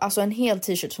toe, alltså en hel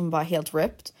t-shirt som var helt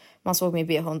ripped. Man såg min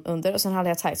bh under och sen hade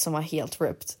jag tights som var helt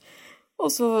ripped.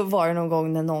 Och så var det någon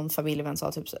gång när någon familjevän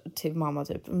sa typ till mamma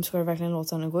typ, ska du verkligen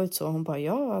låta henne gå ut så? Hon bara,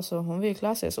 ja, alltså hon vill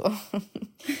klä sig så.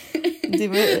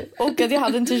 Och att jag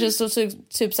hade en t-shirt som såg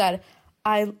typ så här,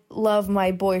 I love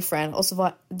my boyfriend, och så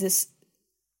var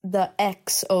the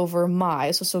X over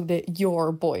my, så såg det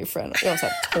your boyfriend. Jag var så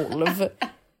här 12.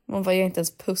 Man var ju inte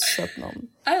ens pussat någon.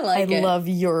 I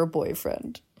love your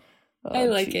boyfriend. I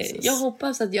like it. Jag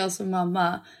hoppas att jag som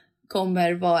mamma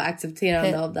kommer vara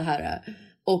accepterande av det här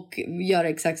och göra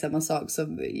exakt samma sak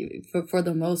som for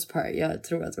the most part. Jag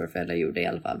tror att våra föräldrar gjorde i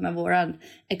alla fall med våran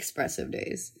expressive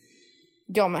days.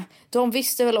 Ja, men de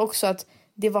visste väl också att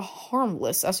det var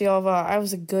harmless. Alltså I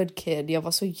was a good kid. Jag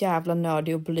var så jävla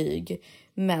nördig och blyg.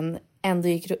 Men ändå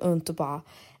gick det runt och bara,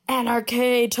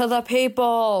 anarchy to the people.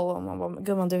 Och man bara,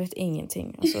 gumman, du vet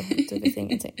ingenting. Alltså, du vet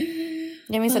ingenting.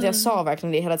 Jag minns att jag sa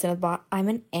verkligen det hela tiden. Att bara, I'm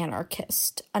an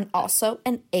anarchist. And also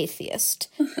an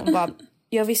atheist. Och bara,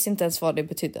 jag visste inte ens vad det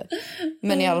betydde.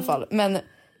 Men i alla fall. Men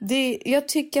jag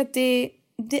tycker att det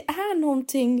är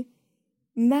någonting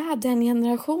med den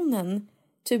generationen.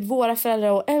 Typ våra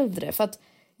föräldrar och äldre. För att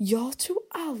jag tror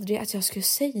aldrig att jag skulle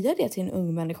säga det till en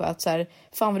ung människa. Att så här,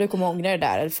 fan vad du kommer ångra det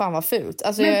där. Eller fan vad fult.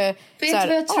 Alltså, men vet du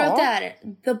vad jag tror att det är?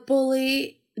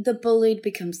 The bullied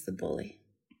becomes the bully.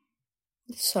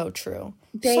 So true.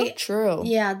 So true.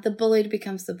 Yeah, the bullied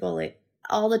becomes the bully.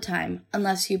 All the time.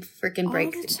 Unless you freaking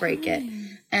break it.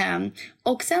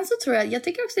 Och sen så tror jag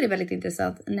tycker också det är väldigt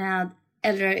intressant när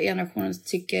äldre generationen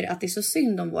tycker att det är så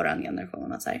synd om våran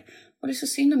generation. Att så här, och det är så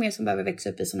synd om er som behöver växa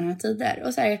upp i såna här tider.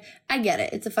 Och så här, I get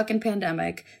it. It's a fucking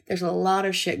pandemic. There's a lot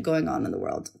of shit going on in the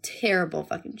world. Terrible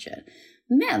fucking shit.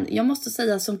 Men jag måste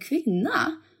säga som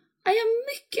kvinna är jag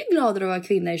mycket gladare att vara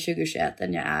kvinna i 2021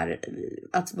 än jag är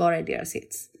att vara i deras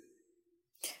hits.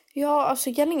 Ja, alltså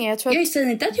jag tror att jag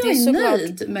säger inte att jag är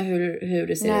nöjd med hur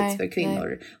det ser ut för kvinnor.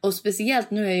 Nej. Och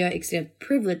speciellt nu är jag extremt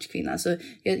privileged kvinna. Så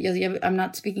I'm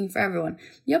not speaking for everyone.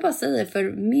 Jag bara säger,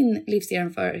 för min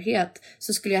livserfarenhet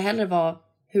så skulle jag hellre vara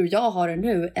hur jag har det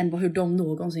nu än hur de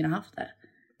någonsin har haft det.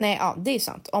 Nej, ja, det är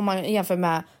sant. Om man jämför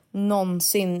med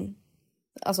någonsin,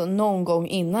 alltså någon gång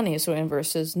innan i historien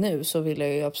versus nu, så vill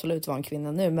jag ju absolut vara en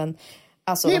kvinna nu. Men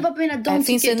alltså, nej, jag bara menar,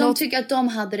 de tycker att de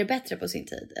hade det bättre på sin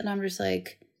tid. And I'm just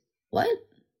like, what?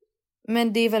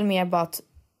 Men det är väl mer bara att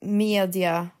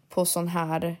media på sån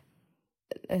här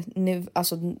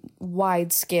alltså wide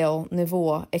scale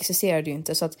nivå existerade ju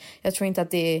inte. Så att jag tror inte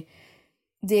att det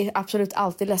det är absolut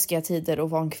alltid läskiga tider att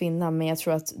vara en kvinna, men jag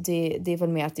tror att det är väl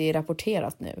mer att det är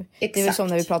rapporterat nu. Exakt. Det är väl som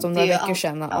när vi pratade om några veckor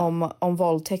sedan om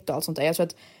våldtäkt och allt sånt där. Jag tror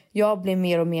att jag blir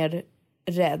mer och mer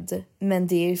rädd, men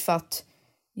det är ju för att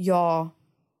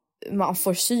man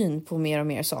får syn på mer och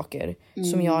mer saker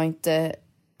som jag inte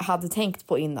hade tänkt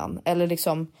på innan. Eller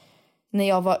liksom, när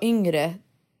jag var yngre,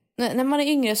 när man är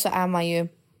yngre så är man ju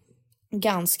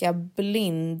ganska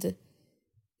blind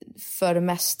för det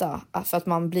mesta, för att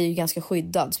man blir ju ganska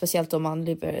skyddad, speciellt om man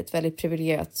lever ett väldigt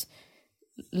privilegierat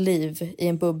liv i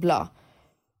en bubbla.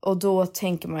 Och då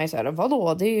tänker man ju så här,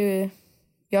 vadå, det är ju,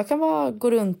 jag kan bara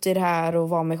gå runt i det här och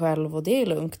vara mig själv och det är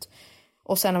lugnt.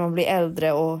 Och sen när man blir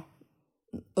äldre och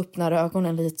öppnar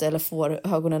ögonen lite, eller får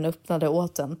ögonen öppnade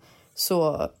åt en,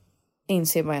 så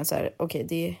inser man så här,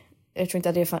 okej, jag tror inte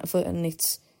att det har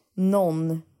funnits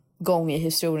någon gång i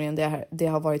historien det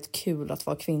har varit kul att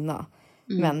vara kvinna.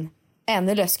 Men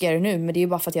ännu läskigare nu, men det är ju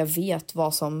bara för att jag vet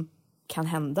vad som kan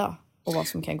hända och vad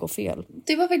som kan gå fel.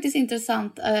 Det var faktiskt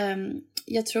intressant.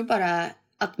 Jag tror bara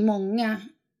att många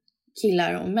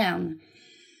killar och män,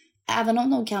 även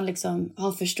om de kan liksom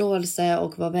ha förståelse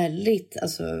och vara väldigt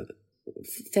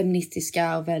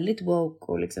feministiska och väldigt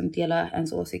woke och liksom dela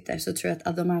ens åsikter, så tror jag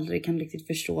att de aldrig kan riktigt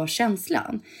förstå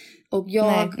känslan. Och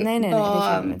jag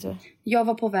jag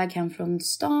var på väg hem från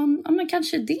stan, men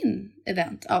kanske din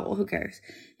event, who cares.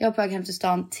 Jag var på väg hem till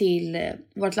stan till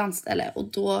vårt landställe,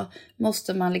 och då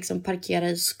måste man liksom parkera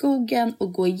i skogen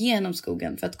och gå igenom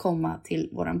skogen för att komma till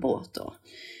våran båt då.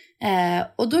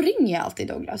 Och då ringer jag alltid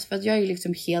Douglas, för att jag är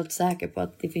liksom helt säker på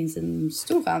att det finns en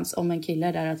stor chans om en kille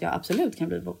är där att jag absolut kan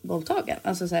bli våldtagen.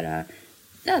 Alltså så här,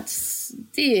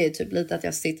 det är typ lite att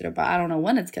jag sitter och bara, I don't know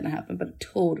when it's gonna happen, but it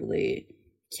totally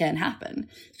can happen.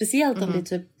 Speciellt om det är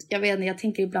typ, jag vet inte, jag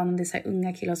tänker ibland om det är så här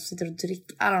unga killar som sitter och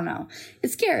dricker, I don't know. It's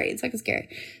scary, it's like scary.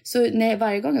 Så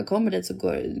varje gång jag kommer dit så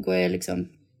går jag liksom,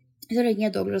 så ringer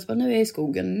jag Douglas och bara, nu är jag i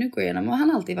skogen, nu går jag igenom. Och han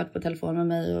har alltid varit på telefon med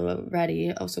mig och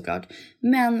ready och såklart.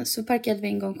 Men så parkerade vi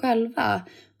en gång själva.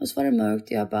 Och så var det mörkt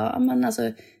och jag bara, men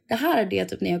alltså, det här är det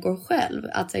typ när jag går själv.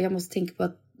 Att jag måste tänka på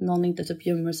att någon inte typ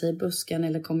gömmer sig i busken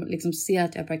eller kommer, liksom ser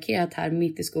att jag har parkerat här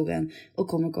mitt i skogen och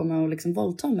kommer och liksom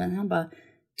våldta mig. Han bara,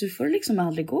 du får liksom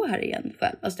aldrig gå här igen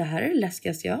själv. Alltså det här är det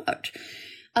läskigaste jag har hört.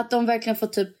 Att de verkligen får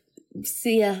typ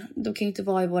se, de kan ju inte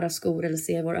vara i våra skor eller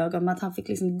se i våra ögon, men att han fick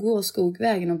liksom gå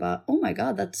skogvägen och bara, oh my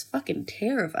god, that's fucking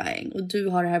terrifying. Och du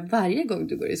har det här varje gång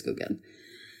du går i skogen.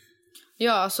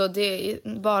 Ja, alltså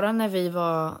bara när vi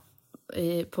var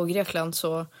på Grekland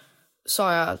så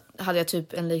hade jag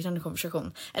typ en liknande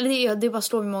konversation. Eller det bara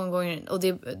slår mig många gånger, och det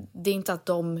är inte att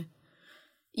de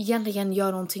egentligen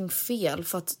gör någonting fel,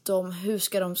 för att hur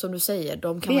ska de, som du säger,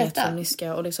 de kan vara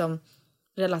jättefeministiska och liksom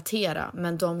relatera,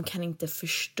 men de kan inte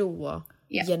förstå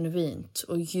genuint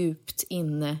och djupt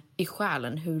inne i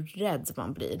själen hur rädd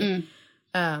man blir.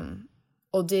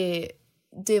 Och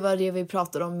det var det vi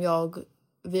pratade om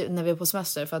när vi var på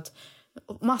semester, för att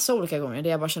massa olika gånger där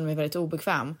jag bara kände mig väldigt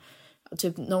obekväm.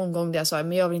 Typ någon gång där jag sa,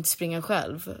 men jag vill inte springa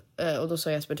själv, och då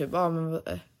sa Jesper typ, men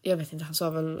jag vet inte, han sa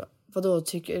väl, vadå,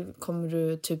 kommer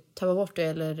du typ tappa bort det,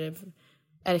 eller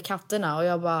är det katterna? Och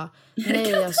jag bara,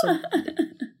 nej alltså.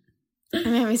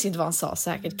 Men jag vet inte vad han sa,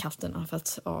 säkert katterna, för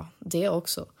att det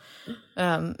också.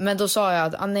 Men då sa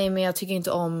jag att nej, men jag tycker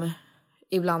inte om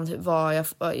ibland vad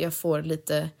jag får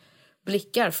lite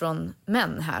blickar från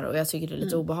män här, och jag tycker det är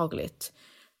lite obehagligt.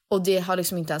 Och det har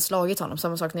liksom inte ens slagit honom.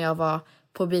 Samma sak när jag var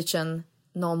på beachen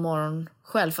någon morgon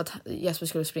själv, för att Jesper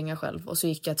skulle springa själv, och så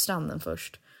gick jag till stranden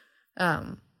först.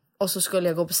 Och så skulle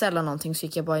jag gå och beställa någonting, så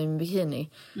gick jag bara i min bikini.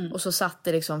 Och så satt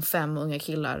det liksom 5 unga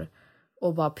killar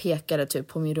och bara pekade typ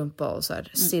på min rumpa och så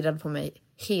här stirrade på mig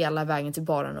hela vägen till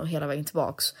baren och hela vägen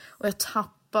tillbaks. Och jag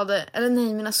tappade,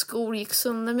 mina skor gick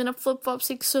sönder, mina flipflops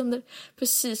gick sönder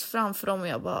precis framför dem, och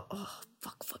jag bara,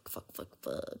 fuck.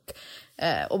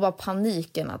 Och bara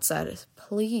paniken att så här,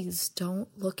 please don't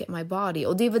look at my body.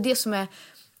 Och det är väl det som är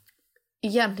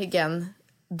egentligen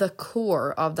the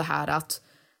core av det här, att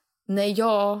när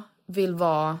jag vill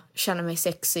känna mig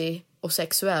sexy och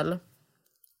sexuell,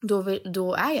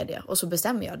 då är jag det, och så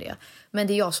bestämmer jag det. Men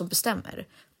det är jag som bestämmer.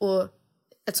 Och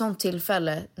ett sånt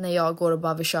tillfälle när jag går och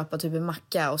bara vill köpa typ en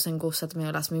macka och sen går och sätter mig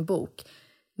och läser min bok,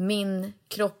 min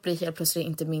kropp blir helt plötsligt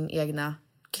inte min egna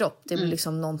kropp. Det blir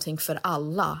liksom någonting för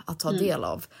alla att ta del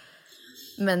av.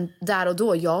 Men där och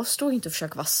då, jag står inte och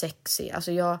försöker vara sexy.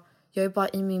 Alltså jag är bara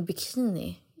i min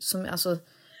bikini. Sen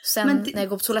när jag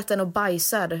går på toaletten och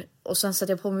bajsar, och sen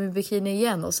sätter jag på min bikini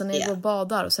igen, och sen när jag går och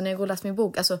badar, och sen när jag går och läser min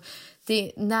bok. Alltså,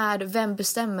 vem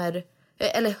bestämmer,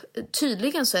 eller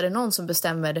tydligen så är det någon som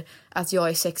bestämmer att jag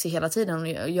är sexy hela tiden,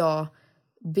 och jag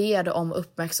ber om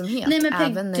uppmärksamhet. Nej, men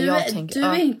även när jag tänker... Du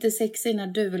är inte sexig när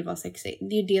du vill vara sexig.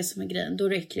 Det är det som är grejen. Då är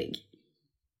du äcklig.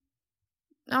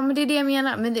 Ja, men det är det jag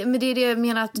menar. Men det är det jag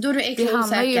menar att... Då är du äcklig och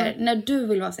säker när du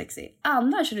vill vara sexig.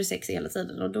 Annars är du sexig hela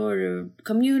tiden. Och då är du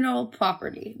communal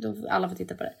property. Då alla får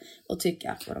titta på dig och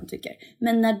tycka vad de tycker.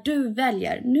 Men när du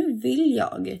väljer, nu vill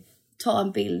jag ta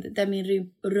en bild där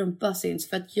min rumpa syns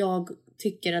för att jag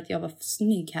tycker att jag var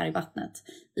snygg här i vattnet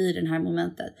i den här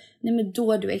momentet. Nej, men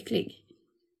då är du äcklig.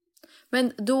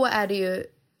 Men då är det ju,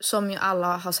 som ju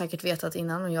alla har säkert vetat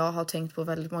innan och jag har tänkt på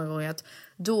väldigt många gånger, att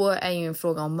då är ju en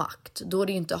fråga om makt. Då är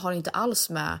det ju inte, har det inte alls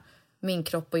med min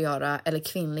kropp att göra eller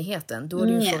kvinnligheten. Då är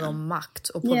det ju en fråga om makt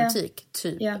och politik,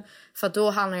 typ. För att då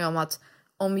handlar det om att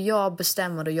om jag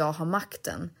bestämmer och jag har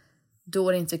makten, då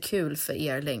är det inte kul för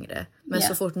er längre. Men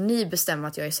så fort ni bestämmer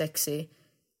att jag är sexy,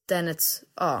 then it's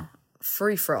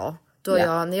free for all. Då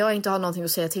när jag inte har någonting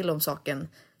att säga till om saken,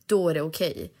 då är det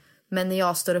okej. Men när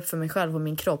jag står upp för mig själv och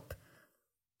min kropp,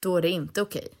 då är det inte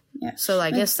okej. So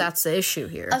I guess that's the issue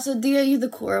here. Alltså det är ju the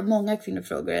core av många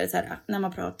kvinnofrågor är så här, när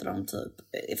man pratar om typ,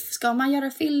 ska man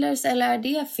göra fillers eller är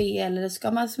det fel? Eller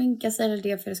ska man sminka sig eller är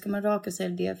det fel? Ska man raka sig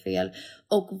eller är det fel?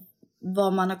 Och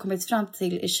vad man har kommit fram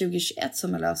till i 2021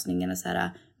 som är lösningen är så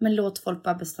här, men låt folk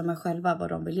bara bestämma själva vad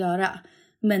de vill göra.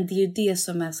 Men det är ju det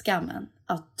som är skammen,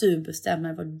 att du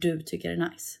bestämmer vad du tycker är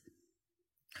nice.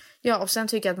 Ja, och sen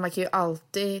tycker jag att man kan ju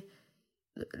alltid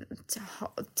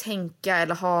tänka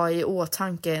eller ha i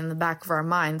åtanke in the back of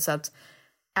our minds att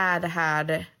är det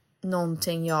här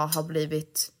någonting jag har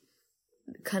blivit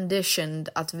conditioned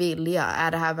att vilja?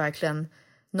 Är det här verkligen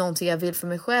någonting jag vill för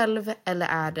mig själv? Eller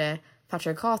är det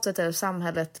patriarkatet eller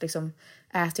samhället liksom,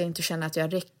 att jag inte känner att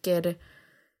jag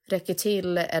räcker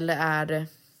till? Eller är det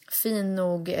fin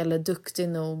nog eller duktig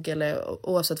nog eller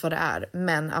oavsett vad det är?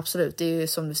 Men absolut, det är ju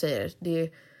som du säger,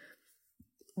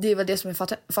 det är väl det som är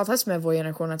fantastiskt med vår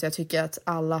generation, att jag tycker att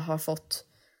alla har fått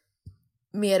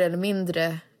mer eller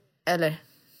mindre, eller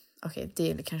okej,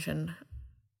 det är kanske en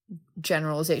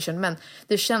generalization, men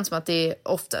det känns som att det är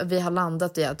ofta vi har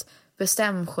landat i att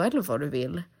bestäm själv vad du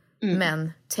vill,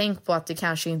 men tänk på att det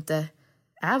kanske inte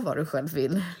är vad du själv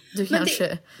vill.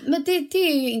 Men det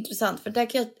är ju intressant, för där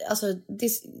kan jag, alltså det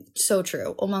är so true,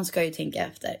 och man ska ju tänka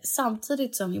efter.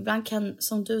 Samtidigt som ibland kan,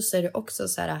 som du säger också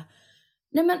så här,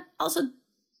 nej men alltså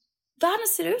världen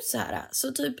ser ut så här.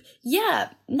 Så typ,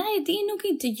 nej det är nog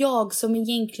inte jag som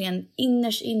egentligen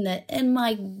innerst inne in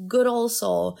my good old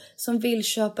soul som vill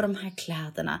köpa de här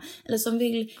kläderna. Eller som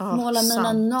vill måla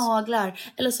mina naglar.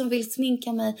 Eller som vill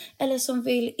sminka mig. Eller som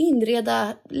vill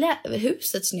inreda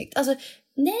huset snyggt. Alltså,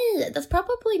 nej, that's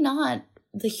probably not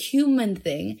the human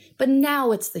thing. But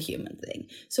now it's the human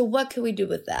thing. So what can we do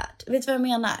with that? Vet du vad jag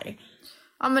menar?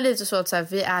 Ja, men lite så att så här,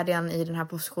 vi är redan i den här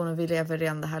positionen. Vi lever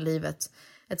redan det här livet.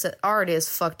 It's already as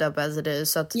fucked up as it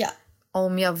is. Så att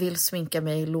om jag vill sminka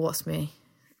mig, låt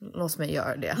mig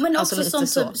göra det. Men också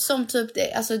alltså, som typ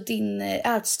det, alltså din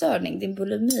ätstörning, din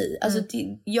bulimi. Alltså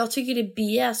jag tycker det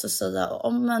är BS att säga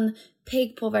om man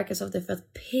pigg påverkas av det för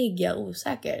att pigg är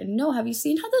osäker. No, have you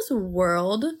seen how this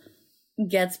world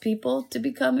gets people to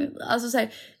become, alltså så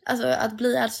här, alltså att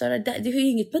bli ätstörd, det har ju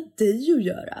inget med dig att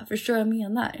göra. Förstår jag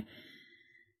menar?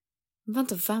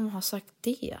 Vänta, vem har sagt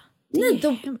det? Nej,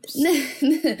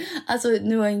 alltså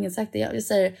nu har ingen sagt det. Jag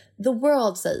säger, the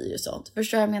world säger ju sånt.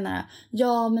 Förstår jag menar?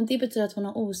 Ja, men det betyder att hon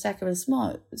är osäker och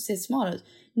ser smal ut.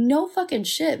 No fucking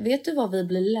shit. Vet du vad vi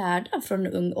blir lärda från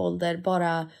ung ålder?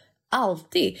 Bara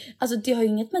alltid. Alltså det har ju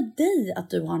inget med dig att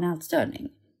du har en ätstörning.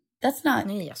 That's not.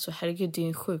 Nej, alltså herregud, det är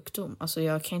en sjukdom. Alltså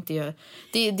jag kan inte göra.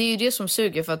 Det är ju det som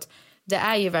suger, för att det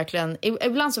är ju verkligen.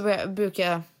 Ibland så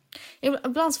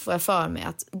ibland så får jag för mig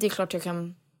att det är klart jag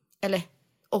kan, eller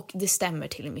och det stämmer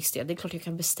till en viss del. Det är klart jag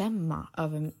kan bestämma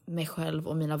över mig själv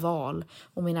och mina val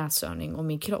och min ätstörning och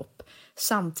min kropp.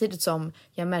 Samtidigt som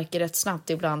jag märker rätt snabbt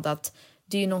ibland att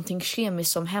det är ju någonting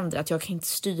kemiskt som händer. Att jag kan inte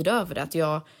styra över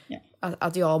det.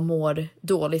 Att jag mår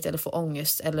dåligt eller får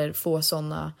ångest eller får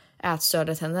sådana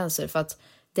ätstörda tendenser. För att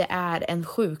det är en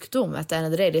sjukdom. Att det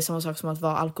är samma sak som att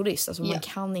vara alkoholist. Alltså man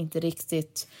kan inte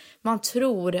riktigt. Man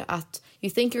tror att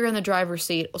you think you're in the driver's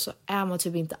seat och så är man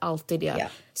typ inte alltid det.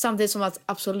 Samtidigt som att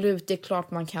absolut, det är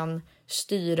klart man kan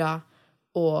styra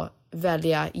och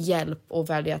välja hjälp och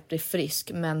välja att bli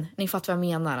frisk. Men ni fattar vad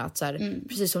jag menar. Att så här,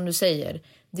 precis som du säger,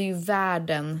 det är ju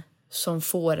världen som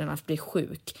får en att bli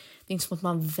sjuk. Det är inte som att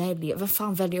man väljer. Vem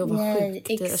fan väljer att vara sjuk?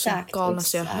 Det är så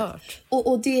galnaste jag har hört.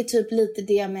 Och det är typ lite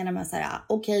det jag menar med så här,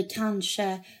 okej,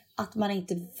 kanske att man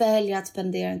inte väljer att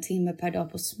spendera en timme per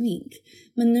dag på smink.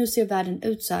 Men nu ser världen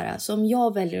ut så här. Så om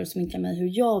jag väljer att sminka mig hur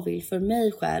jag vill för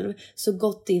mig själv, så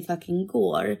gott det fucking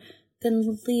går, then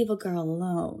leave a girl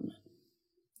alone.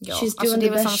 Ja, She's doing the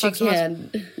best she can.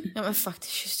 Ja men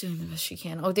faktiskt, she's doing the best she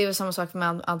can. Och det är väl samma sak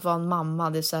med att vara en mamma.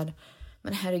 Det är så här,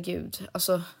 men herregud,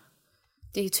 alltså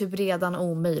det är typ redan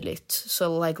omöjligt.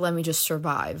 So like, let me just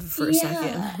survive for a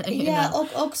second. Ja,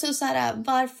 och också så här,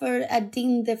 varför är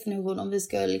din definition, om vi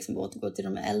ska liksom återgå till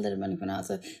de äldre människorna,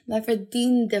 alltså, varför är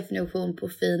din definition på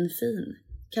fin?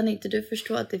 Kan inte du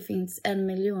förstå att det finns 1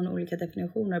 miljon olika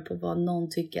definitioner på vad någon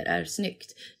tycker är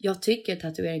snyggt? Jag tycker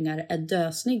tatueringar är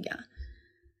dösnygga.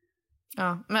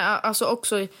 Ja, men alltså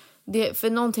också, det, för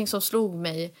någonting som slog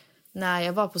mig när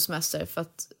jag var på semester, för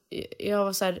att jag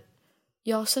var så här,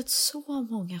 jag har sett så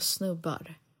många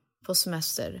snubbar på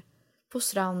semester, på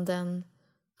stranden,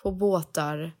 på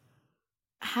båtar.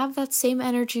 Have that same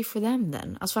energy for them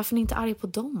then. Alltså varför är ni inte arg på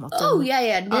dem? Att de...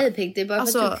 nej Pink, det är bara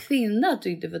alltså, för att du är kvinna att du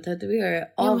inte får tatuera.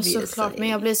 Ja men såklart, men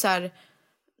jag blir så här,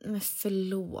 men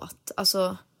förlåt.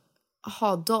 Alltså,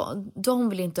 de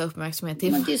vill inte ha uppmärksamhet.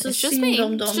 Men det är så synd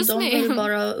om dem. De vill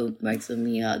bara ha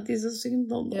uppmärksamhet. Det är så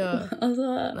synd om dem. Ja.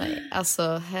 Alltså, nej,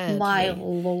 alltså my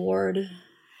lord.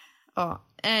 Ja,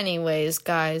 anyways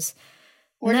guys.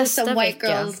 We're just some white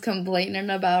girls complaining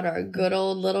about our good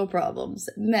old little problems.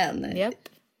 Men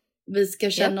vi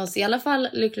ska känna oss i alla fall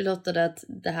lyckligt lottade att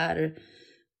det här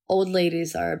old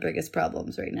ladies are our biggest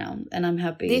problems right now. And I'm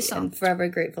happy and forever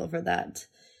grateful for that.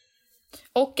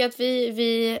 Och att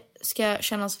vi ska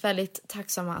känna oss väldigt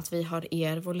tacksamma att vi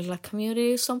har vår lilla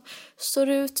community som står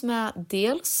ut med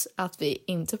dels att vi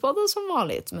inte poddar som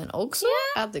vanligt, men också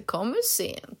att det kommer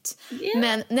sent.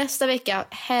 Men nästa vecka,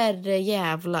 herre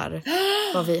jävlar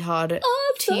vad vi har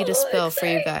tea to spill for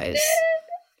you guys.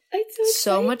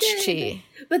 So much tea.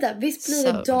 Vänta, visst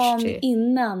blir det dagen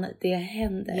innan det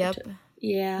händer?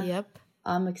 Yep.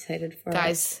 I'm excited for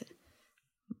guys,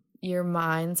 your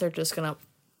minds are just gonna...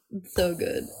 It's so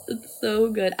good. It's so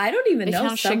good. I don't even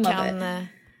know some of it.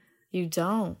 You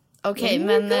don't. Okej,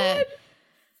 men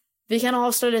vi kan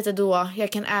avslöja lite då.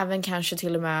 Jag kan även kanske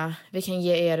till och med, vi kan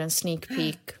ge er en sneak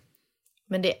peek.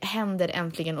 Men det händer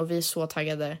äntligen och vi är så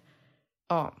taggade.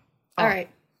 Ja. All right.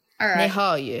 Ni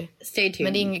hör ju. Stay tuned.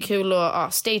 Men det är inget kul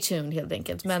att stay tuned helt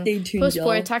enkelt. Men puss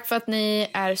på er. Tack för att ni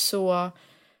är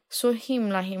så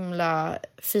himla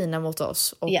fina mot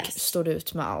oss och står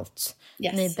ut med allt.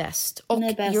 Yes. Ni är bäst. Och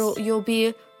you'll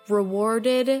be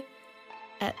rewarded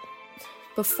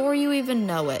before you even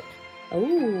know it.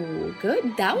 Oh,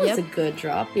 good. That was a good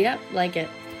drop. Yep, like it.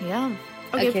 Yeah.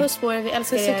 Okay, puss på er. Vi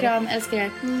älskar er. Puss och kram, älskar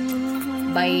er.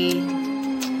 Bye.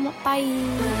 Bye.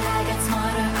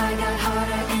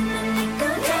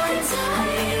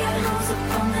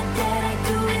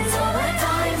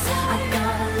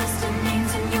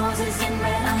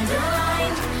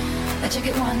 Check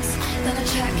it once, then I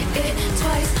check it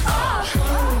twice. Oh!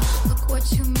 Look what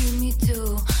you made me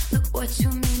do. Look what you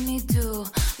made me do.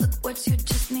 Look what you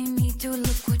just made me do.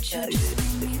 Look what you just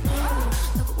made me do.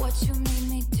 Look what you made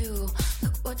me do.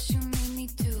 Look what you made me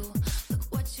do.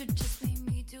 Look what you just made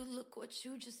me do. Look what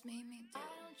you just made me do.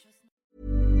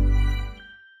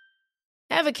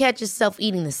 Ever catch yourself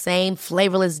eating the same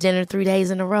flavorless dinner 3 days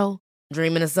in a row?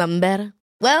 Dreaming of something better?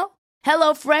 Well,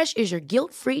 HelloFresh is your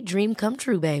guilt-free dream come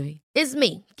true, baby. It's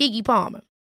me, Keke Palmer.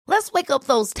 Let's wake up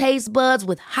those taste buds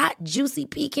with hot, juicy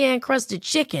pecan-crusted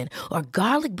chicken or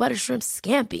garlic butter shrimp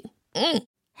scampi.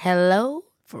 Hello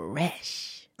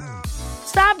Fresh.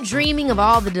 Stop dreaming of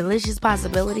all the delicious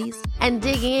possibilities and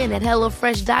dig in at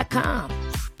HelloFresh.com.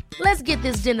 Let's get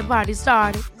this dinner party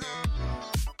started.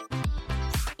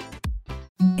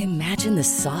 Imagine the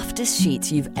softest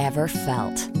sheets you've ever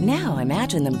felt. Now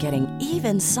imagine them getting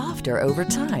even softer over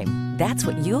time. That's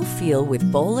what you'll feel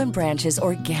with Boll & Branch's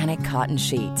organic cotton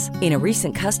sheets. In a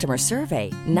recent customer survey,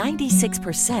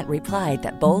 96% replied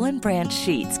that Boll & Branch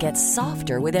sheets get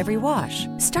softer with every wash.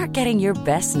 Start getting your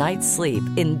best night's sleep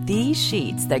in these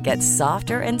sheets that get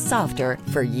softer and softer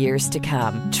for years to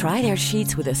come. Try their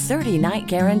sheets with a 30-night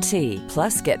guarantee.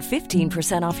 Plus, get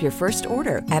 15% off your first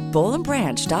order at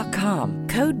BollandBranch.com.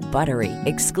 Code BUTTERY.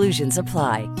 Exclusions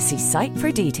apply. See site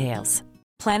for details.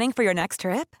 Planning for your next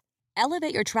trip?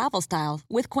 Elevate your travel style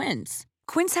with Quince.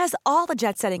 Quince has all the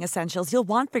jet-setting essentials you'll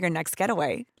want for your next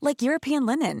getaway, like European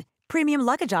linen, premium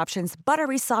luggage options,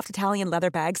 buttery soft Italian leather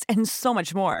bags, and so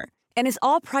much more. And is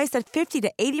all priced at 50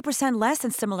 to 80% less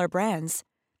than similar brands.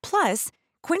 Plus,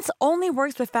 Quince only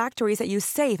works with factories that use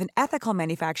safe and ethical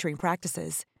manufacturing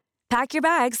practices. Pack your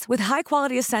bags with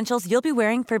high-quality essentials you'll be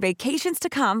wearing for vacations to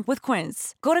come with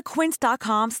Quince. Go to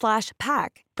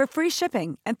quince.com/pack for free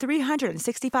shipping and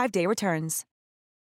 365-day returns.